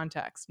right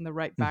context and the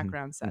right Hmm.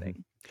 background Hmm.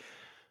 setting.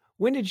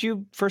 When did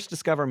you first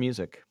discover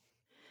music?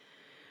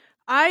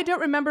 I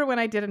don't remember when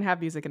I didn't have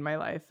music in my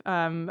life.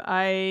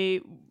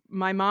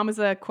 My mom was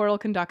a choral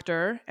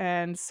conductor,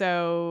 and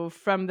so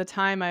from the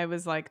time I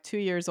was like 2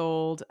 years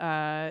old,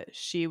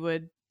 she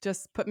would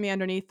just put me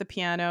underneath the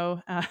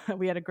piano.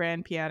 We had a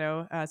grand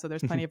piano, so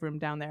there's plenty of room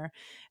down there,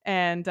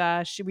 and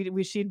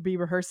she'd be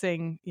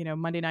rehearsing,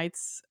 Monday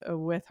nights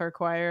with her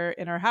choir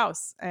in our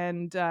house,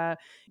 and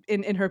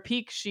in her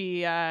peak,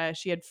 she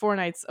had 4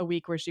 nights a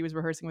week where she was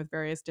rehearsing with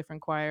various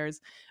different choirs.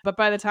 But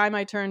by the time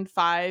I turned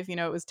 5,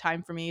 it was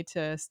time for me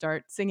to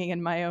start singing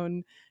in my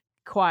own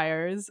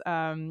choirs.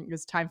 It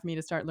was time for me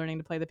to start learning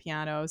to play the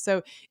piano.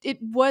 So it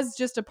was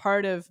just a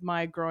part of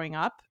my growing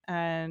up.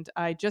 And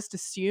I just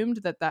assumed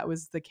that that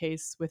was the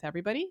case with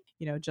everybody,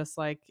 just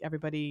like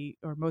everybody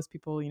or most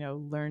people,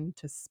 learn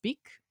to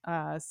speak.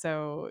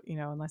 So,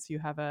 unless you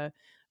have a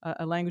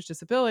language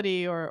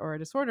disability or a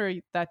disorder,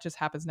 that just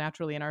happens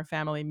naturally in our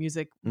family.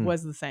 Music Mm.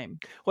 was the same.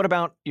 What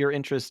about your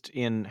interest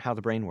in how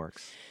the brain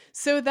works?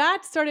 So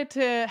that started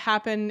to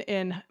happen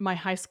in my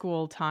high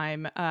school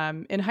time.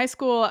 In high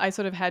school, I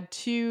sort of had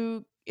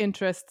two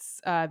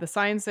interests, the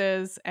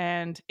sciences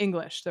and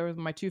English. Those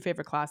were my two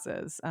favorite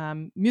classes.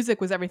 Music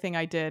was everything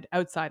I did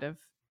outside of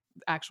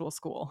actual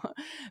school.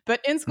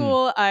 But in Mm.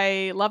 school,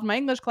 I loved my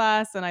English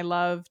class and I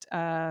loved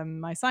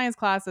my science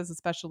classes,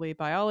 especially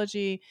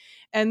biology.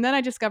 And then I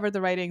discovered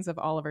the writings of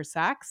Oliver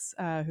Sacks,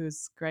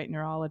 who's a great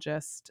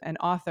neurologist and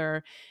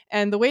author.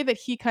 And the way that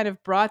he kind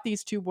of brought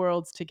these two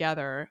worlds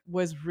together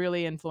was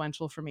really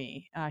influential for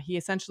me. He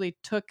essentially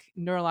took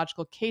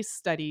neurological case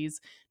studies,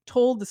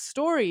 told the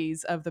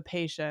stories of the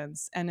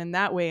patients, and in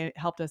that way it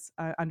helped us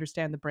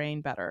understand the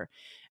brain better.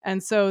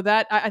 And so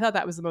that I thought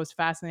that was the most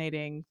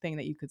fascinating thing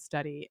that you could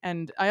study.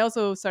 And I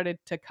also started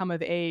to come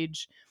of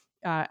age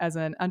as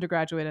an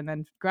undergraduate and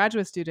then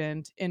graduate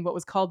student in what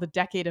was called the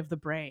decade of the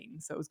brain.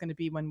 So it was going to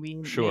be when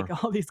we Sure.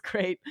 make all these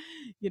great,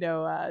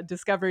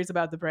 discoveries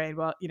about the brain.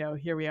 Well,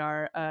 here we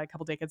are a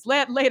couple decades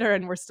later,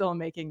 and we're still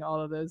making all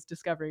of those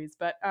discoveries.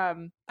 But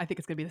I think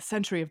it's going to be the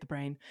century of the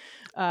brain.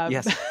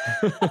 Yes.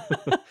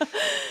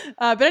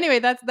 But anyway,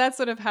 that's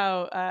sort of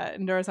how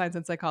neuroscience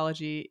and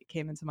psychology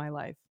came into my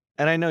life.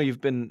 And I know you've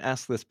been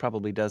asked this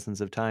probably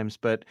dozens of times,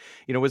 but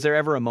was there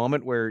ever a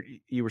moment where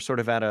you were sort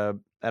of at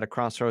a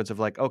crossroads of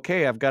like,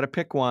 okay, I've got to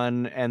pick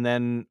one, and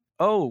then,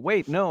 oh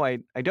wait, no, I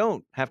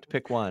don't have to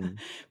pick one.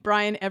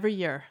 Brian, every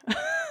year.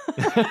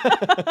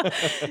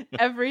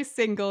 Every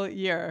single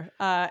year.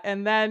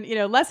 And then,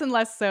 less and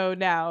less so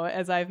now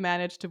as I've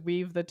managed to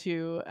weave the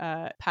two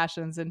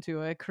passions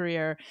into a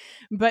career.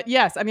 But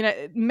yes, I mean,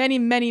 many,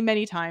 many,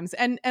 many times.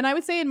 And I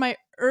would say in my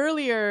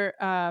earlier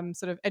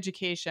sort of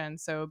education,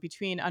 so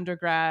between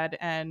undergrad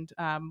and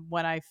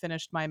when I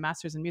finished my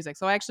master's in music.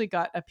 So I actually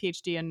got a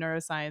PhD in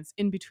neuroscience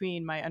in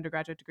between my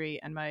undergraduate degree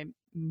and my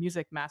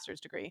music master's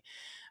degree.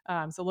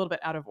 So a little bit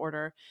out of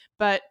order.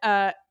 But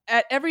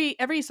at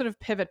every sort of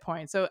pivot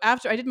point. So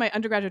after I did my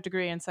undergraduate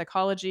degree in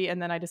psychology,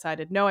 and then I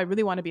decided, no, I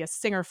really want to be a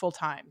singer full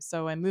time.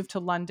 So I moved to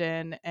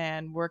London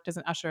and worked as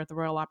an usher at the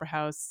Royal Opera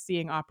House,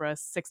 seeing opera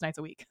 6 nights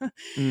a week.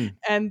 Mm.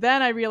 And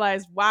then I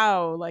realized,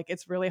 wow, like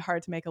it's really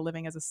hard to make a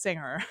living as a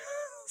singer.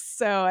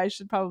 So I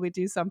should probably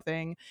do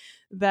something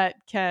that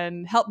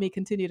can help me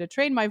continue to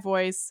train my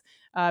voice,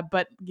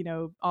 but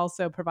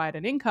also provide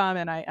an income.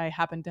 And I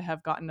happened to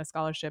have gotten a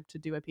scholarship to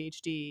do a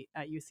PhD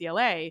at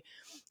UCLA.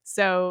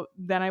 So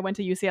then I went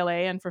to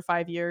UCLA and for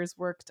 5 years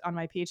worked on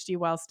my PhD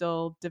while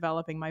still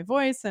developing my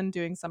voice and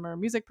doing summer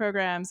music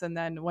programs. And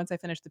then once I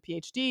finished the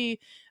PhD,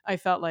 I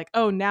felt like,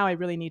 oh, now I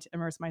really need to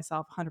immerse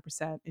myself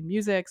 100% in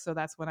music. So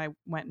that's when I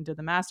went and did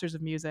the Masters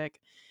of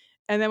Music.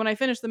 And then when I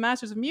finished the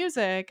Masters of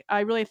Music,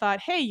 I really thought,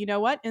 hey, you know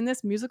what? In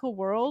this musical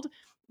world,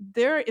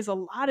 there is a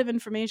lot of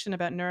information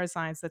about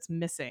neuroscience that's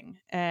missing.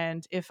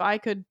 And if I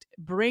could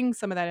bring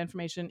some of that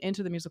information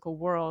into the musical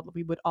world,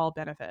 we would all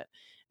benefit.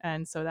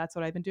 And so that's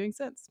what I've been doing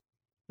since.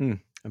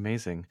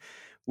 Amazing.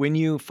 When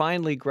you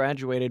finally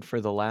graduated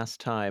for the last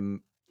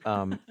time,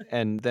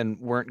 and then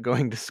weren't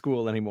going to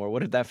school anymore, what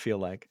did that feel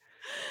like?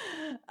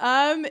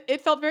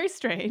 It felt very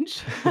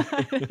strange.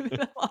 It's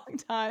been a long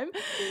time.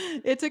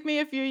 It took me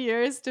a few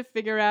years to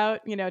figure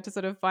out, to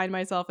sort of find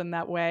myself in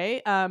that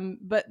way.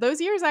 But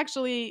those years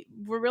actually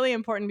were really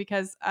important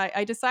because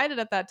I decided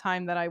at that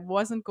time that I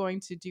wasn't going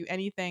to do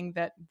anything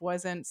that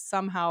wasn't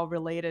somehow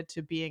related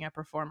to being a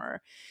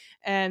performer.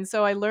 And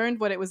so I learned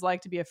what it was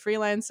like to be a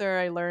freelancer.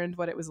 I learned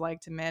what it was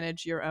like to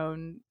manage your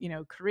own,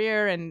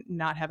 career and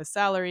not have a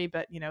salary,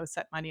 but,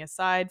 set money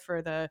aside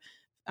for the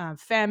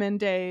famine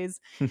days,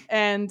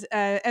 and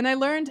I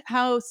learned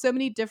how so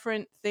many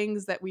different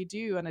things that we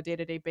do on a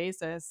day-to-day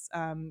basis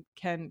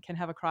can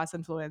have a cross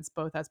influence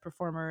both as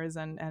performers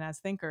and as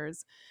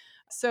thinkers.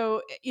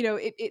 So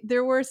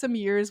there were some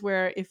years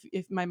where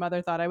if my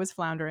mother thought I was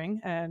floundering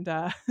and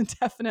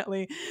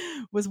definitely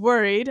was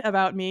worried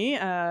about me,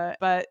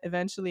 but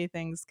eventually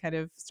things kind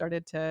of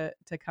started to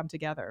come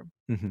together.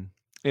 Mhm.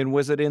 And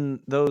was it in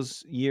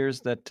those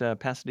years that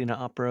Pasadena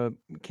Opera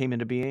came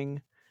into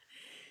being?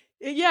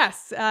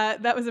 Yes,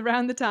 that was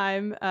around the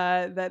time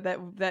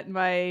that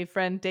my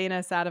friend Dana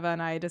Sadova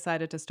and I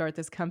decided to start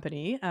this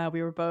company.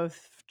 We were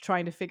both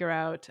trying to figure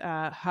out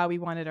how we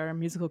wanted our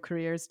musical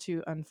careers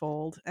to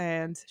unfold,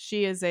 and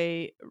she is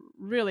a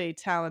really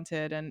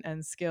talented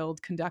and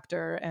skilled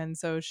conductor, and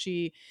so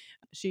she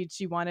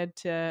wanted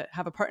to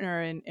have a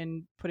partner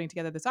in putting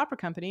together this opera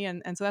company,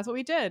 and so that's what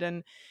we did,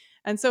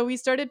 and so we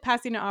started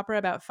Pasadena Opera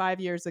about 5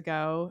 years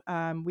ago.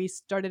 We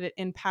started it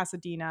in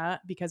Pasadena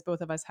because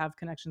both of us have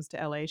connections to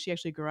LA. She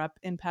actually grew up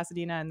in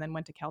Pasadena and then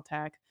went to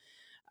Caltech.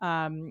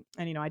 And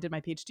I did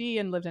my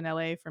PhD and lived in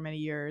LA for many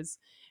years.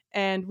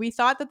 And we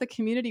thought that the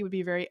community would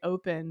be very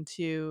open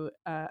to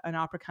an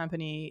opera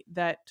company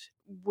that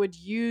would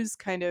use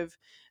kind of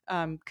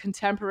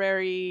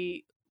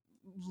contemporary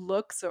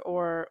looks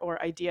or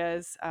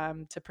ideas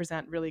to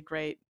present really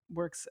great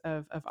works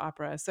of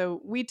opera.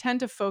 So we tend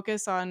to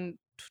focus on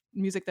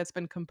music that's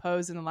been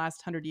composed in the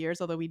last 100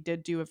 years, although we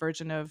did do a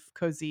version of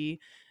Così,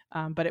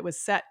 but it was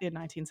set in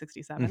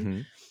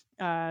 1967.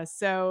 Mm-hmm.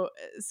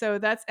 So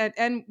that's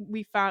and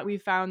we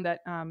found that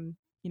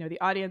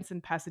the audience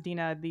in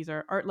Pasadena, these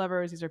are art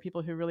lovers, these are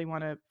people who really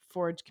want to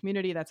forge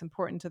community. That's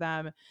important to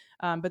them,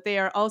 but they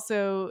are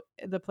also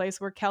the place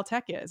where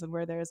Caltech is and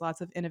where there's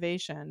lots of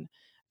innovation.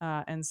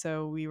 And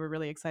so we were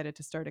really excited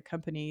to start a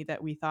company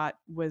that we thought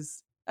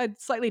was a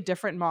slightly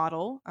different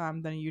model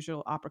than a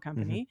usual opera Mm-hmm.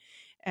 company,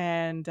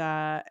 and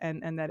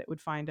that it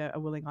would find a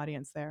willing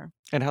audience there.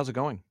 And how's it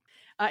going?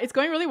 It's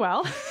going really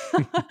well.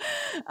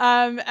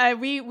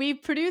 We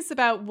produce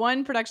about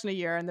one production a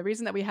year, and the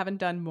reason that we haven't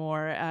done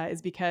more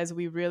is because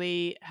we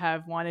really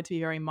have wanted to be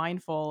very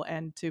mindful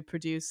and to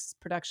produce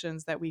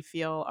productions that we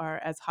feel are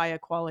as high a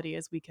quality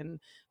as we can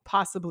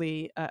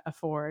possibly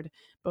afford,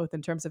 both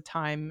in terms of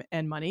time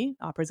and money.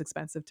 Opera is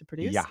expensive to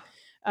produce. Yeah.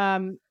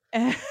 Um,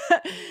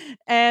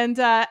 and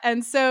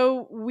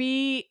so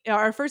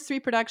our first three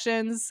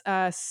productions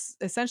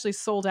essentially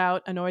sold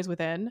out A Noise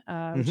Within, which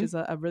Mm-hmm. is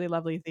a really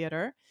lovely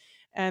theater.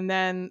 And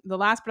then the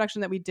last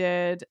production that we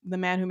did, The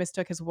Man Who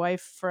Mistook His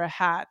Wife for a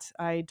Hat,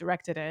 I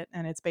directed it,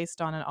 and it's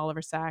based on an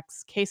Oliver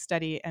Sacks case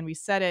study. And we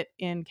set it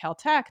in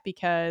Caltech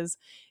because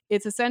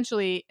it's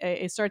essentially,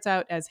 it starts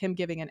out as him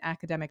giving an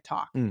academic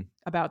talk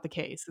about the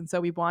case. And so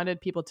we wanted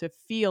people to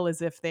feel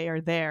as if they are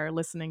there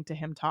listening to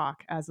him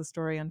talk as the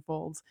story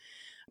unfolds.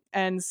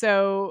 And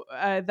so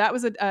that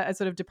was a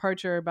sort of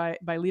departure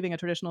by leaving a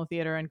traditional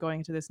theater and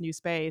going into this new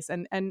space.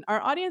 And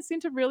our audience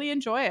seemed to really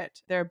enjoy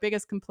it. Their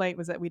biggest complaint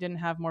was that we didn't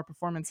have more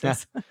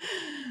performances,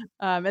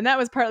 and that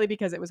was partly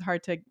because it was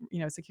hard to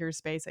secure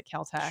space at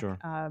Caltech Sure.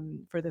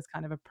 for this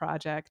kind of a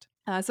project.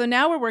 So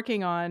now we're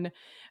working on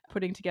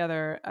putting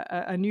together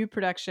a new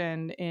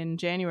production in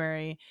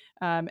January,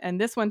 and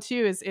this one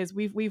too is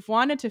we've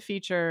wanted to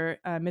feature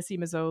Missy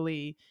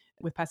Mazzoli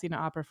with Pasadena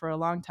Opera for a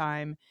long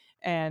time.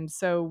 And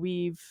so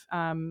we're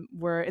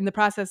in the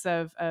process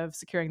of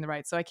securing the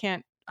rights. So I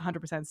can't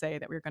 100% say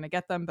that we're going to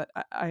get them, but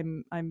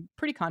I'm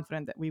pretty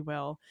confident that we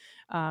will,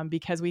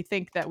 because we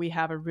think that we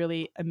have a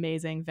really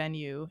amazing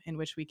venue in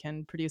which we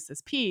can produce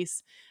this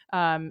piece.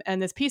 And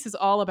this piece is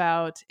all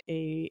about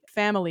a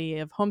family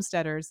of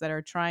homesteaders that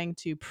are trying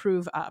to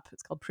prove up.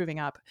 It's called Proving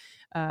Up,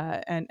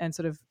 and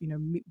sort of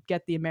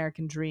get the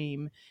American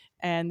dream,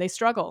 and they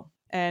struggle.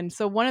 And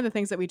so one of the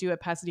things that we do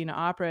at Pasadena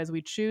Opera is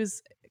we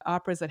choose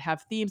operas that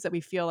have themes that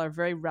we feel are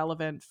very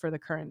relevant for the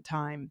current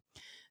time.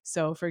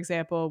 So, for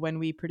example, when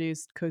we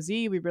produced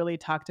Così, we really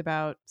talked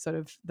about sort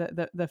of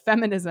the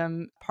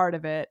feminism part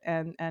of it,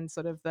 and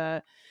sort of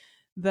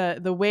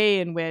the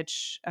way in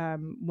which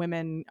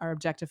women are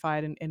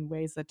objectified in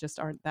ways that just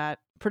aren't that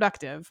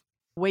productive.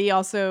 We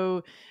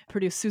also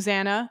produced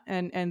Susanna,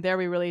 and there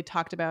we really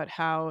talked about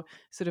how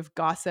sort of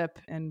gossip,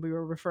 and we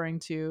were referring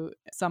to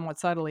somewhat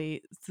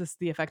subtly just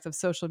the effects of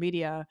social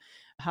media,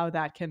 how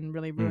that can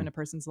really ruin a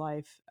person's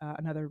life,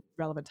 another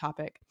relevant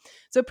topic.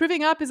 So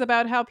Proving Up is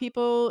about how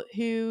people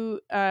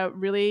who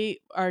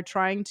really are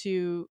trying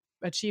to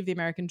achieve the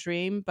American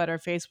dream but are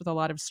faced with a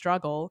lot of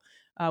struggle,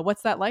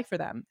 what's that like for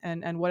them,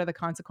 and what are the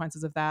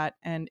consequences of that,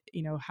 and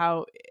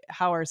how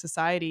our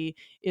society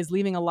is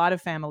leaving a lot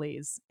of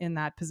families in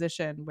that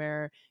position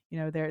where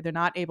they're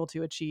not able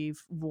to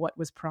achieve what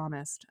was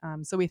promised.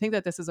 So we think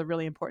that this is a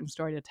really important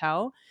story to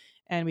tell,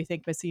 and we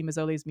think Missy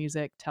Mazzoli's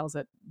music tells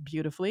it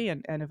beautifully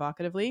and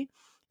evocatively.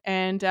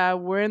 And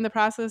we're in the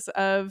process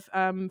of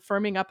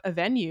firming up a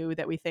venue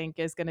that we think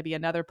is going to be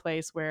another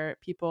place where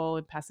people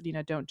in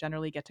Pasadena don't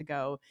generally get to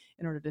go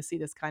in order to see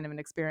this kind of an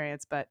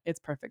experience, but it's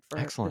perfect for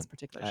Excellent. this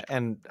particular show.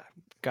 And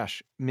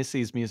gosh,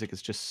 Missy's music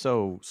is just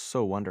so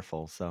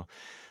wonderful. So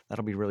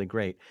that'll be really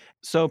great.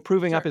 So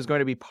Proving Up Sure. is going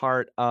to be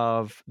part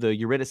of the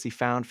Eurydice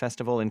Found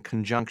Festival in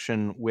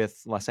conjunction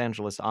with Los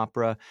Angeles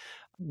Opera.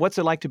 What's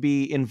it like to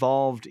be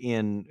involved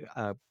in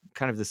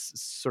kind of this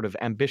sort of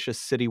ambitious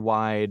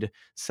citywide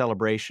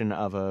celebration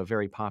of a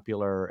very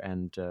popular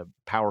and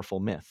powerful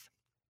myth?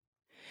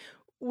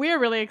 We're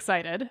really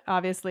excited,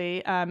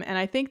 obviously, and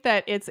I think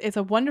that it's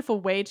a wonderful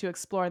way to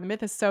explore. The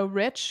myth is so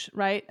rich,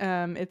 right?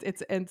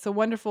 It's a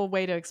wonderful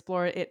way to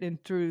explore it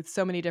through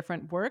so many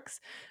different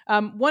works.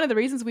 One of the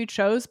reasons we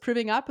chose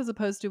Proving Up as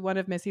opposed to one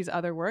of Missy's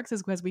other works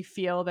is because we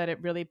feel that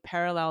it really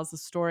parallels the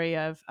story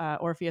of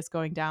Orpheus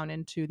going down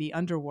into the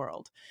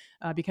underworld.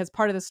 Because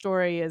part of the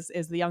story is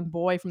the young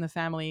boy from the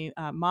family,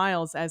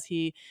 Miles, as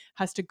he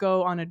has to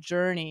go on a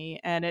journey,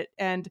 and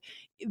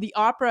the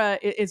opera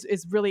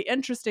is really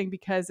interesting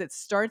because it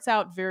starts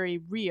out very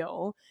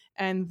real,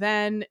 and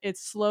then it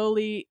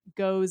slowly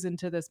goes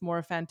into this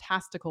more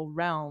fantastical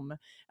realm,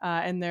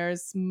 and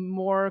there's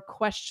more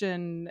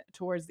question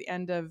towards the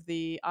end of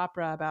the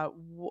opera about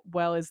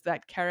well, is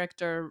that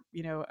character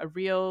a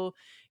real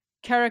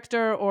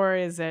character, or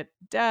is it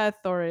death,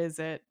 or is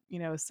it,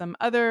 some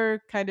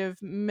other kind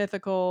of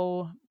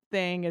mythical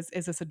thing? Is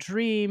this a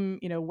dream?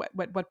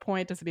 What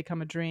point does it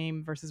become a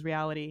dream versus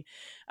reality?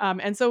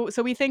 And so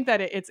we think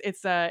that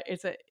it's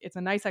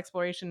a nice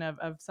exploration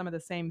of some of the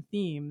same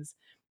themes,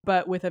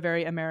 but with a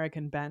very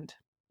American bent.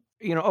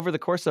 Over the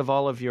course of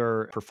all of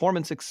your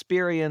performance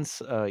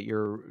experience,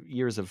 your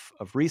years of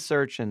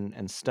research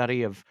and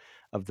study of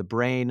the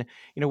brain,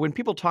 when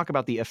people talk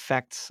about the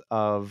effects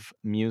of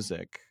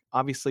music,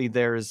 obviously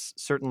there's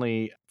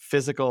certainly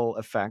physical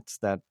effects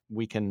that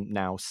we can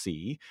now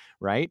see,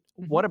 right?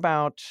 Mhm. What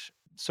about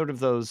sort of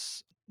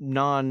those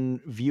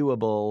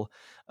non-viewable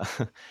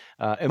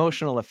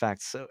emotional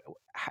effects?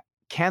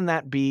 Can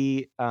that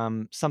be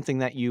something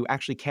that you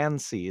actually can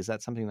see? Is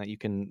that something that you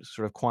can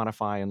sort of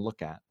quantify and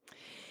look at?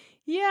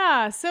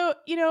 Yeah. So,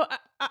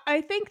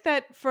 I think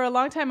that for a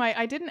long time,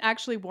 I didn't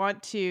actually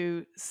want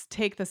to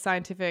take the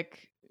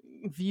scientific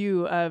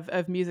view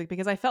of music,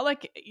 because I felt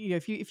like,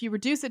 if you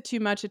reduce it too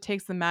much, it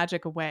takes the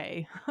magic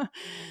away.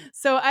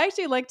 So I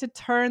actually like to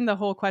turn the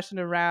whole question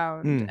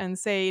around Mm. and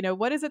say,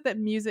 what is it that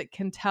music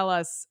can tell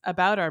us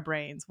about our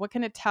brains? What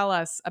can it tell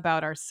us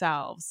about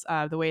ourselves?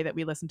 The way that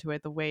we listen to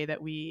it, the way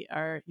that we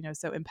are,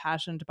 so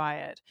impassioned by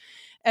it.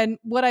 And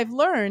what I've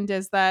learned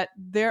is that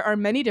there are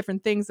many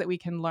different things that we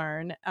can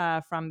learn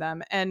from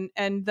them, and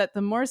that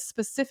the more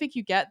specific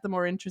you get, the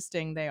more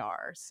interesting they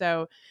are.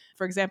 So,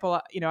 for example,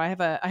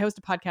 I host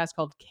a podcast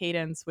called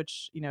Cadence,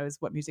 which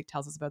is what music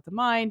tells us about the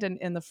mind. And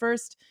in the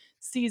first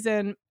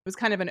season, it was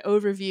kind of an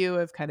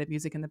overview of kind of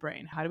music in the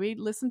brain. How do we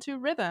listen to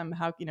rhythm?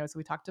 So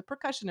we talk to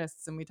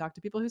percussionists, and we talk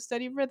to people who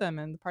study rhythm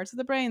and the parts of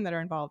the brain that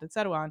are involved, et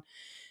cetera.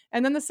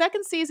 And then the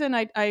second season,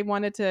 I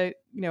wanted to,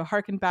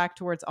 harken back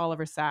towards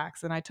Oliver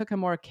Sacks, and I took a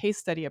more case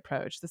study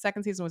approach. The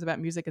second season was about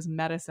music as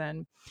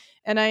medicine.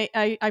 And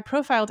I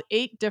profiled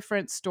 8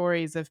 different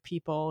stories of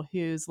people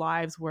whose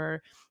lives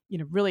were,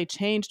 really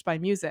changed by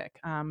music,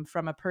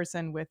 from a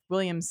person with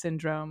Williams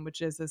syndrome,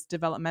 which is this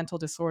developmental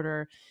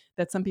disorder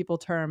that some people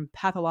term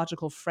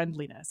pathological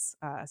friendliness.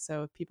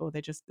 So people,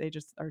 they just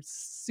are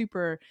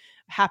super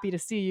happy to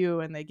see you,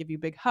 and they give you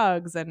big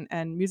hugs,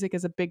 and music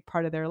is a big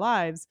part of their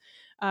lives,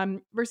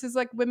 versus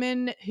like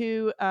women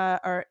who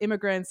are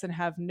immigrants and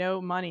have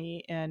no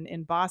money. And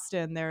in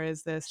Boston, there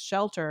is this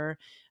shelter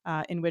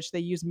in which they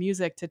use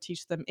music to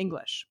teach them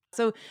English.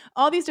 So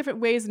all these different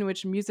ways in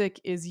which music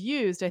is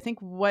used, I think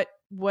what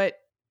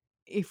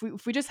if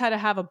we just had to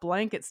have a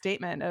blanket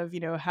statement of,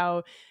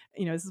 how,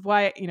 this is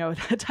why,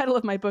 the title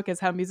of my book is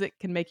How Music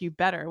Can Make You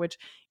Better, which,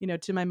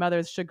 to my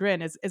mother's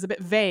chagrin, is a bit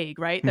vague,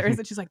 right? There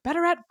isn't, she's like,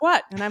 better at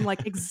what? And I'm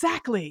like,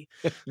 exactly.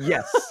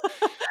 Yes.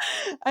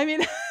 I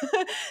mean,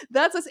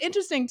 that's what's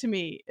interesting to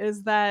me,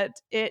 is that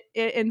it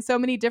in so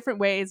many different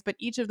ways, but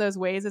each of those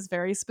ways is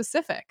very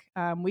specific.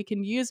 We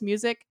can use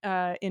music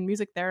in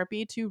music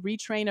therapy to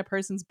retrain a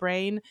person's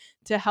brain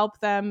to help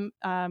them,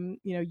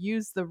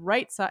 use the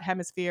right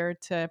hemisphere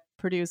to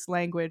produce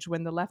language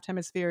when the left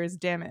hemisphere is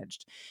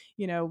damaged.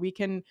 We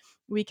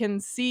can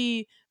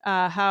see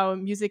how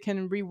music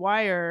can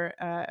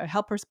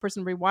help a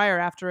person rewire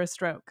after a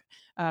stroke.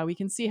 We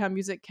can see how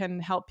music can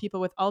help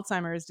people with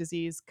Alzheimer's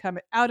disease come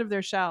out of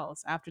their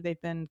shells after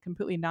they've been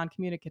completely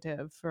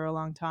non-communicative for a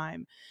long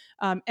time.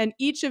 And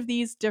each of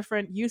these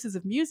different uses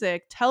of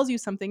music tells you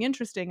something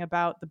interesting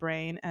about the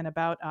brain and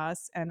about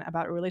us and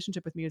about a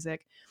relationship with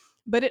music.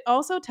 But it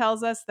also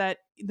tells us that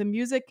the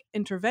music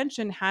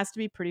intervention has to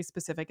be pretty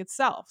specific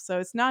itself. So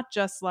it's not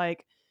just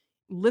like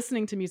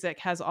listening to music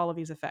has all of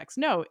these effects.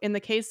 No, in the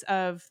case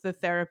of the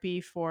therapy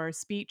for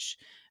speech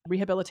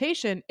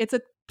rehabilitation, it's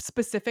a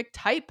specific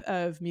type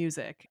of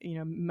music.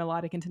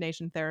 Melodic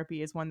intonation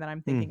therapy is one that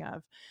I'm Mm. thinking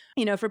of.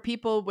 For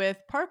people with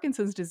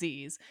Parkinson's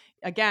disease,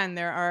 again,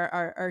 there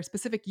are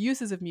specific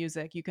uses of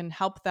music. You can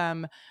help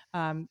them,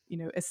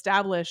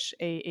 establish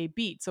a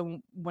beat. So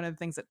one of the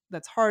things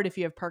that's hard if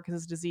you have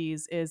Parkinson's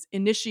disease is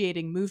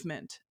initiating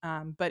movement.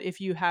 But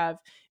if you have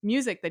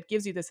music that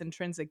gives you this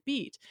intrinsic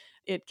beat,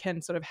 it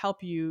can sort of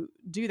help you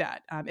do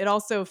that. It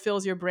also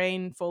fills your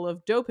brain full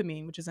of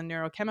dopamine, which is a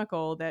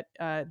neurochemical that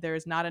there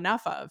is not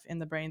enough of in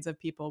the brains of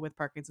people with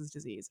Parkinson's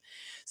disease.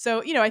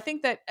 So, I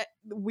think that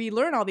we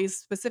learn all these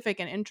specific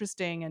and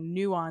interesting and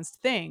nuanced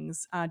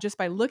things just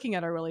by looking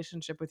at our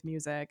relationship with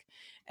music.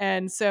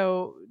 And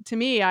so, to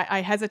me,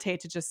 I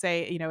hesitate to just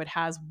say, it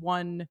has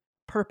one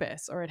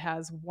purpose, or it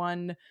has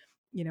one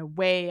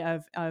way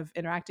of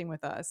interacting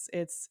with us.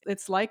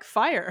 It's like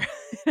fire.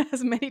 It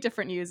has many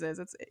different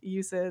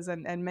uses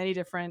and many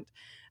different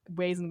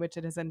ways in which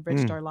it has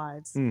enriched Mm. our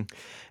lives. Mm.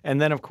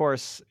 And then, of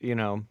course,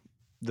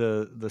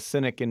 the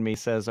cynic in me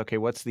says, okay,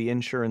 what's the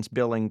insurance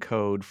billing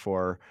code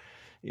for,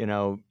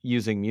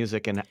 using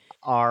music? And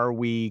are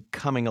we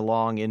coming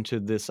along into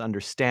this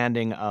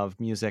understanding of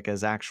music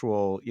as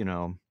actual,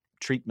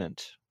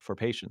 treatment for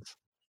patients?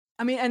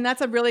 I mean, and that's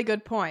a really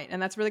good point.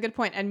 And that's a really good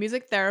point. And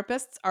music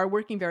therapists are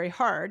working very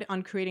hard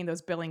on creating those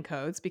billing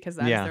codes because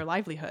that is Yeah. their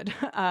livelihood.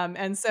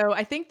 And so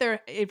I think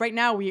right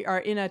now we are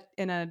in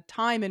a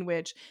time in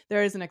which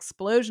there is an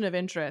explosion of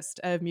interest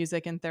of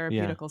music in Yeah.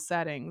 therapeutical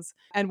settings,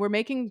 and we're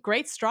making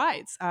great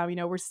strides.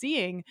 We're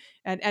seeing,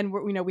 and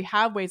we're, we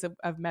have ways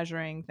of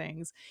measuring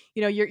things.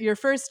 Your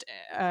first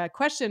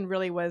question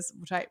really was,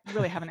 which I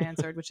really haven't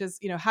answered, which is,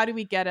 how do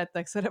we get at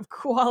the sort of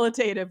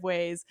qualitative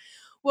ways?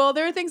 Well,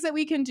 there are things that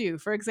we can do.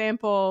 For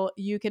example,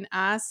 you can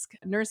ask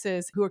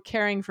nurses who are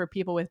caring for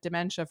people with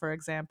dementia, for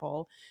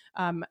example,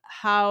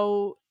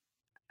 how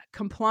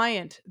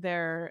compliant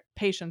their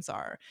patients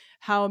are,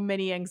 how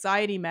many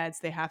anxiety meds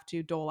they have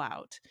to dole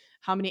out,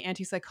 how many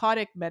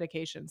antipsychotic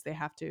medications they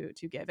have to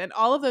give. And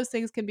all of those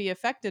things can be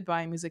affected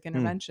by music Hmm.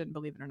 intervention,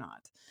 believe it or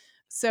not.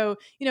 So,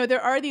 there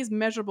are these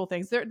measurable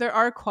things. There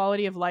are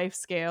quality of life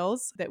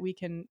scales that we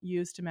can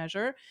use to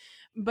measure.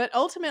 But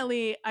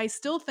ultimately, I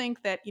still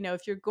think that,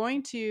 if you're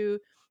going to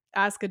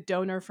ask a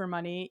donor for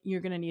money,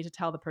 you're going to need to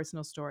tell the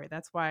personal story.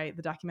 That's why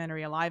the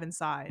documentary Alive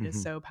Inside is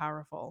Hmm. so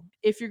powerful.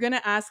 If you're going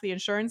to ask the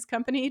insurance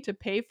company to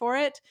pay for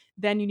it,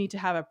 then you need to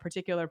have a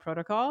particular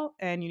protocol,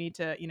 and you need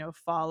to,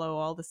 follow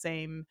all the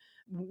same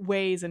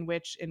ways in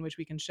which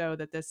we can show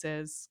that this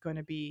is going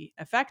to be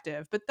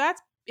effective. But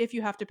that's if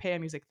you have to pay a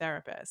music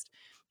therapist.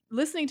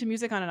 Listening to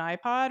music on an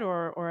iPod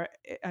or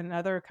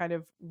another kind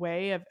of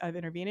way of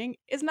intervening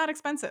is not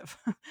expensive.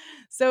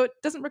 So it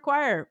doesn't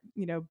require,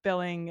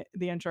 billing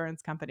the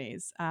insurance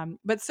companies.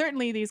 But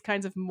certainly these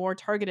kinds of more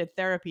targeted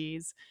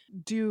therapies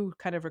do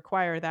kind of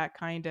require that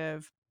kind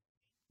of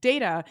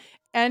data.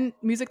 And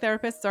music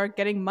therapists are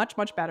getting much,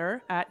 much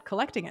better at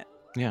collecting it.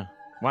 Yeah.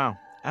 Wow.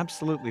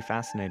 Absolutely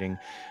fascinating.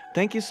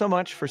 Thank you so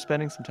much for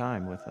spending some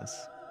time with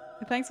us.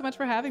 Thanks so much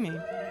for having me.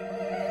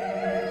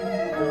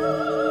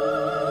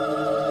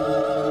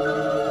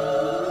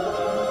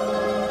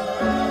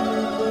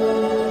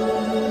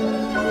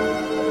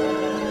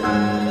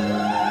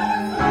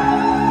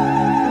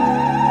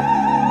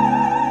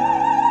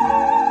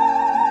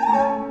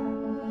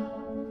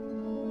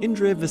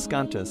 Indre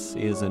Viskontas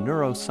is a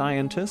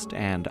neuroscientist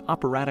and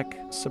operatic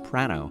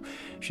soprano.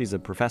 She's a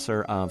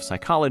professor of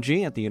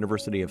psychology at the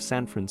University of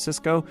San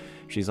Francisco.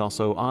 She's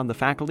also on the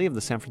faculty of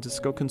the San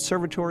Francisco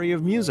Conservatory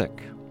of Music.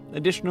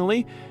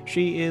 Additionally,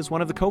 she is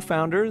one of the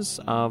co-founders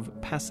of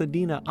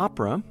Pasadena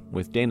Opera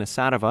with Dana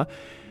Sadova.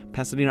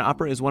 Pasadena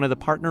Opera is one of the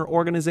partner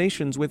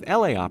organizations with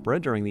LA Opera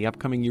during the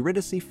upcoming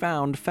Eurydice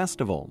Found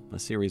Festival, a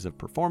series of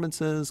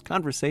performances,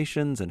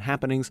 conversations, and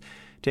happenings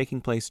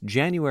taking place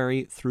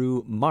January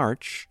through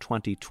March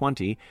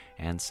 2020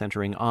 and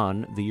centering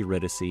on the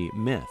Eurydice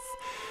myth.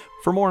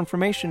 For more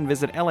information,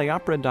 visit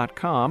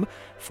laopera.com.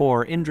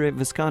 For Indre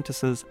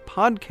Viskontas'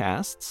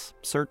 podcasts,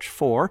 search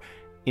for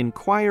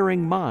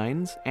Inquiring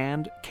Minds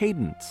and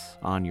Cadence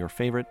on your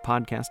favorite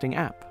podcasting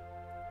app.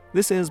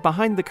 This is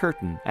Behind the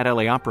Curtain at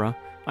LA Opera.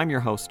 I'm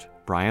your host,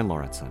 Brian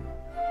Lauritsen.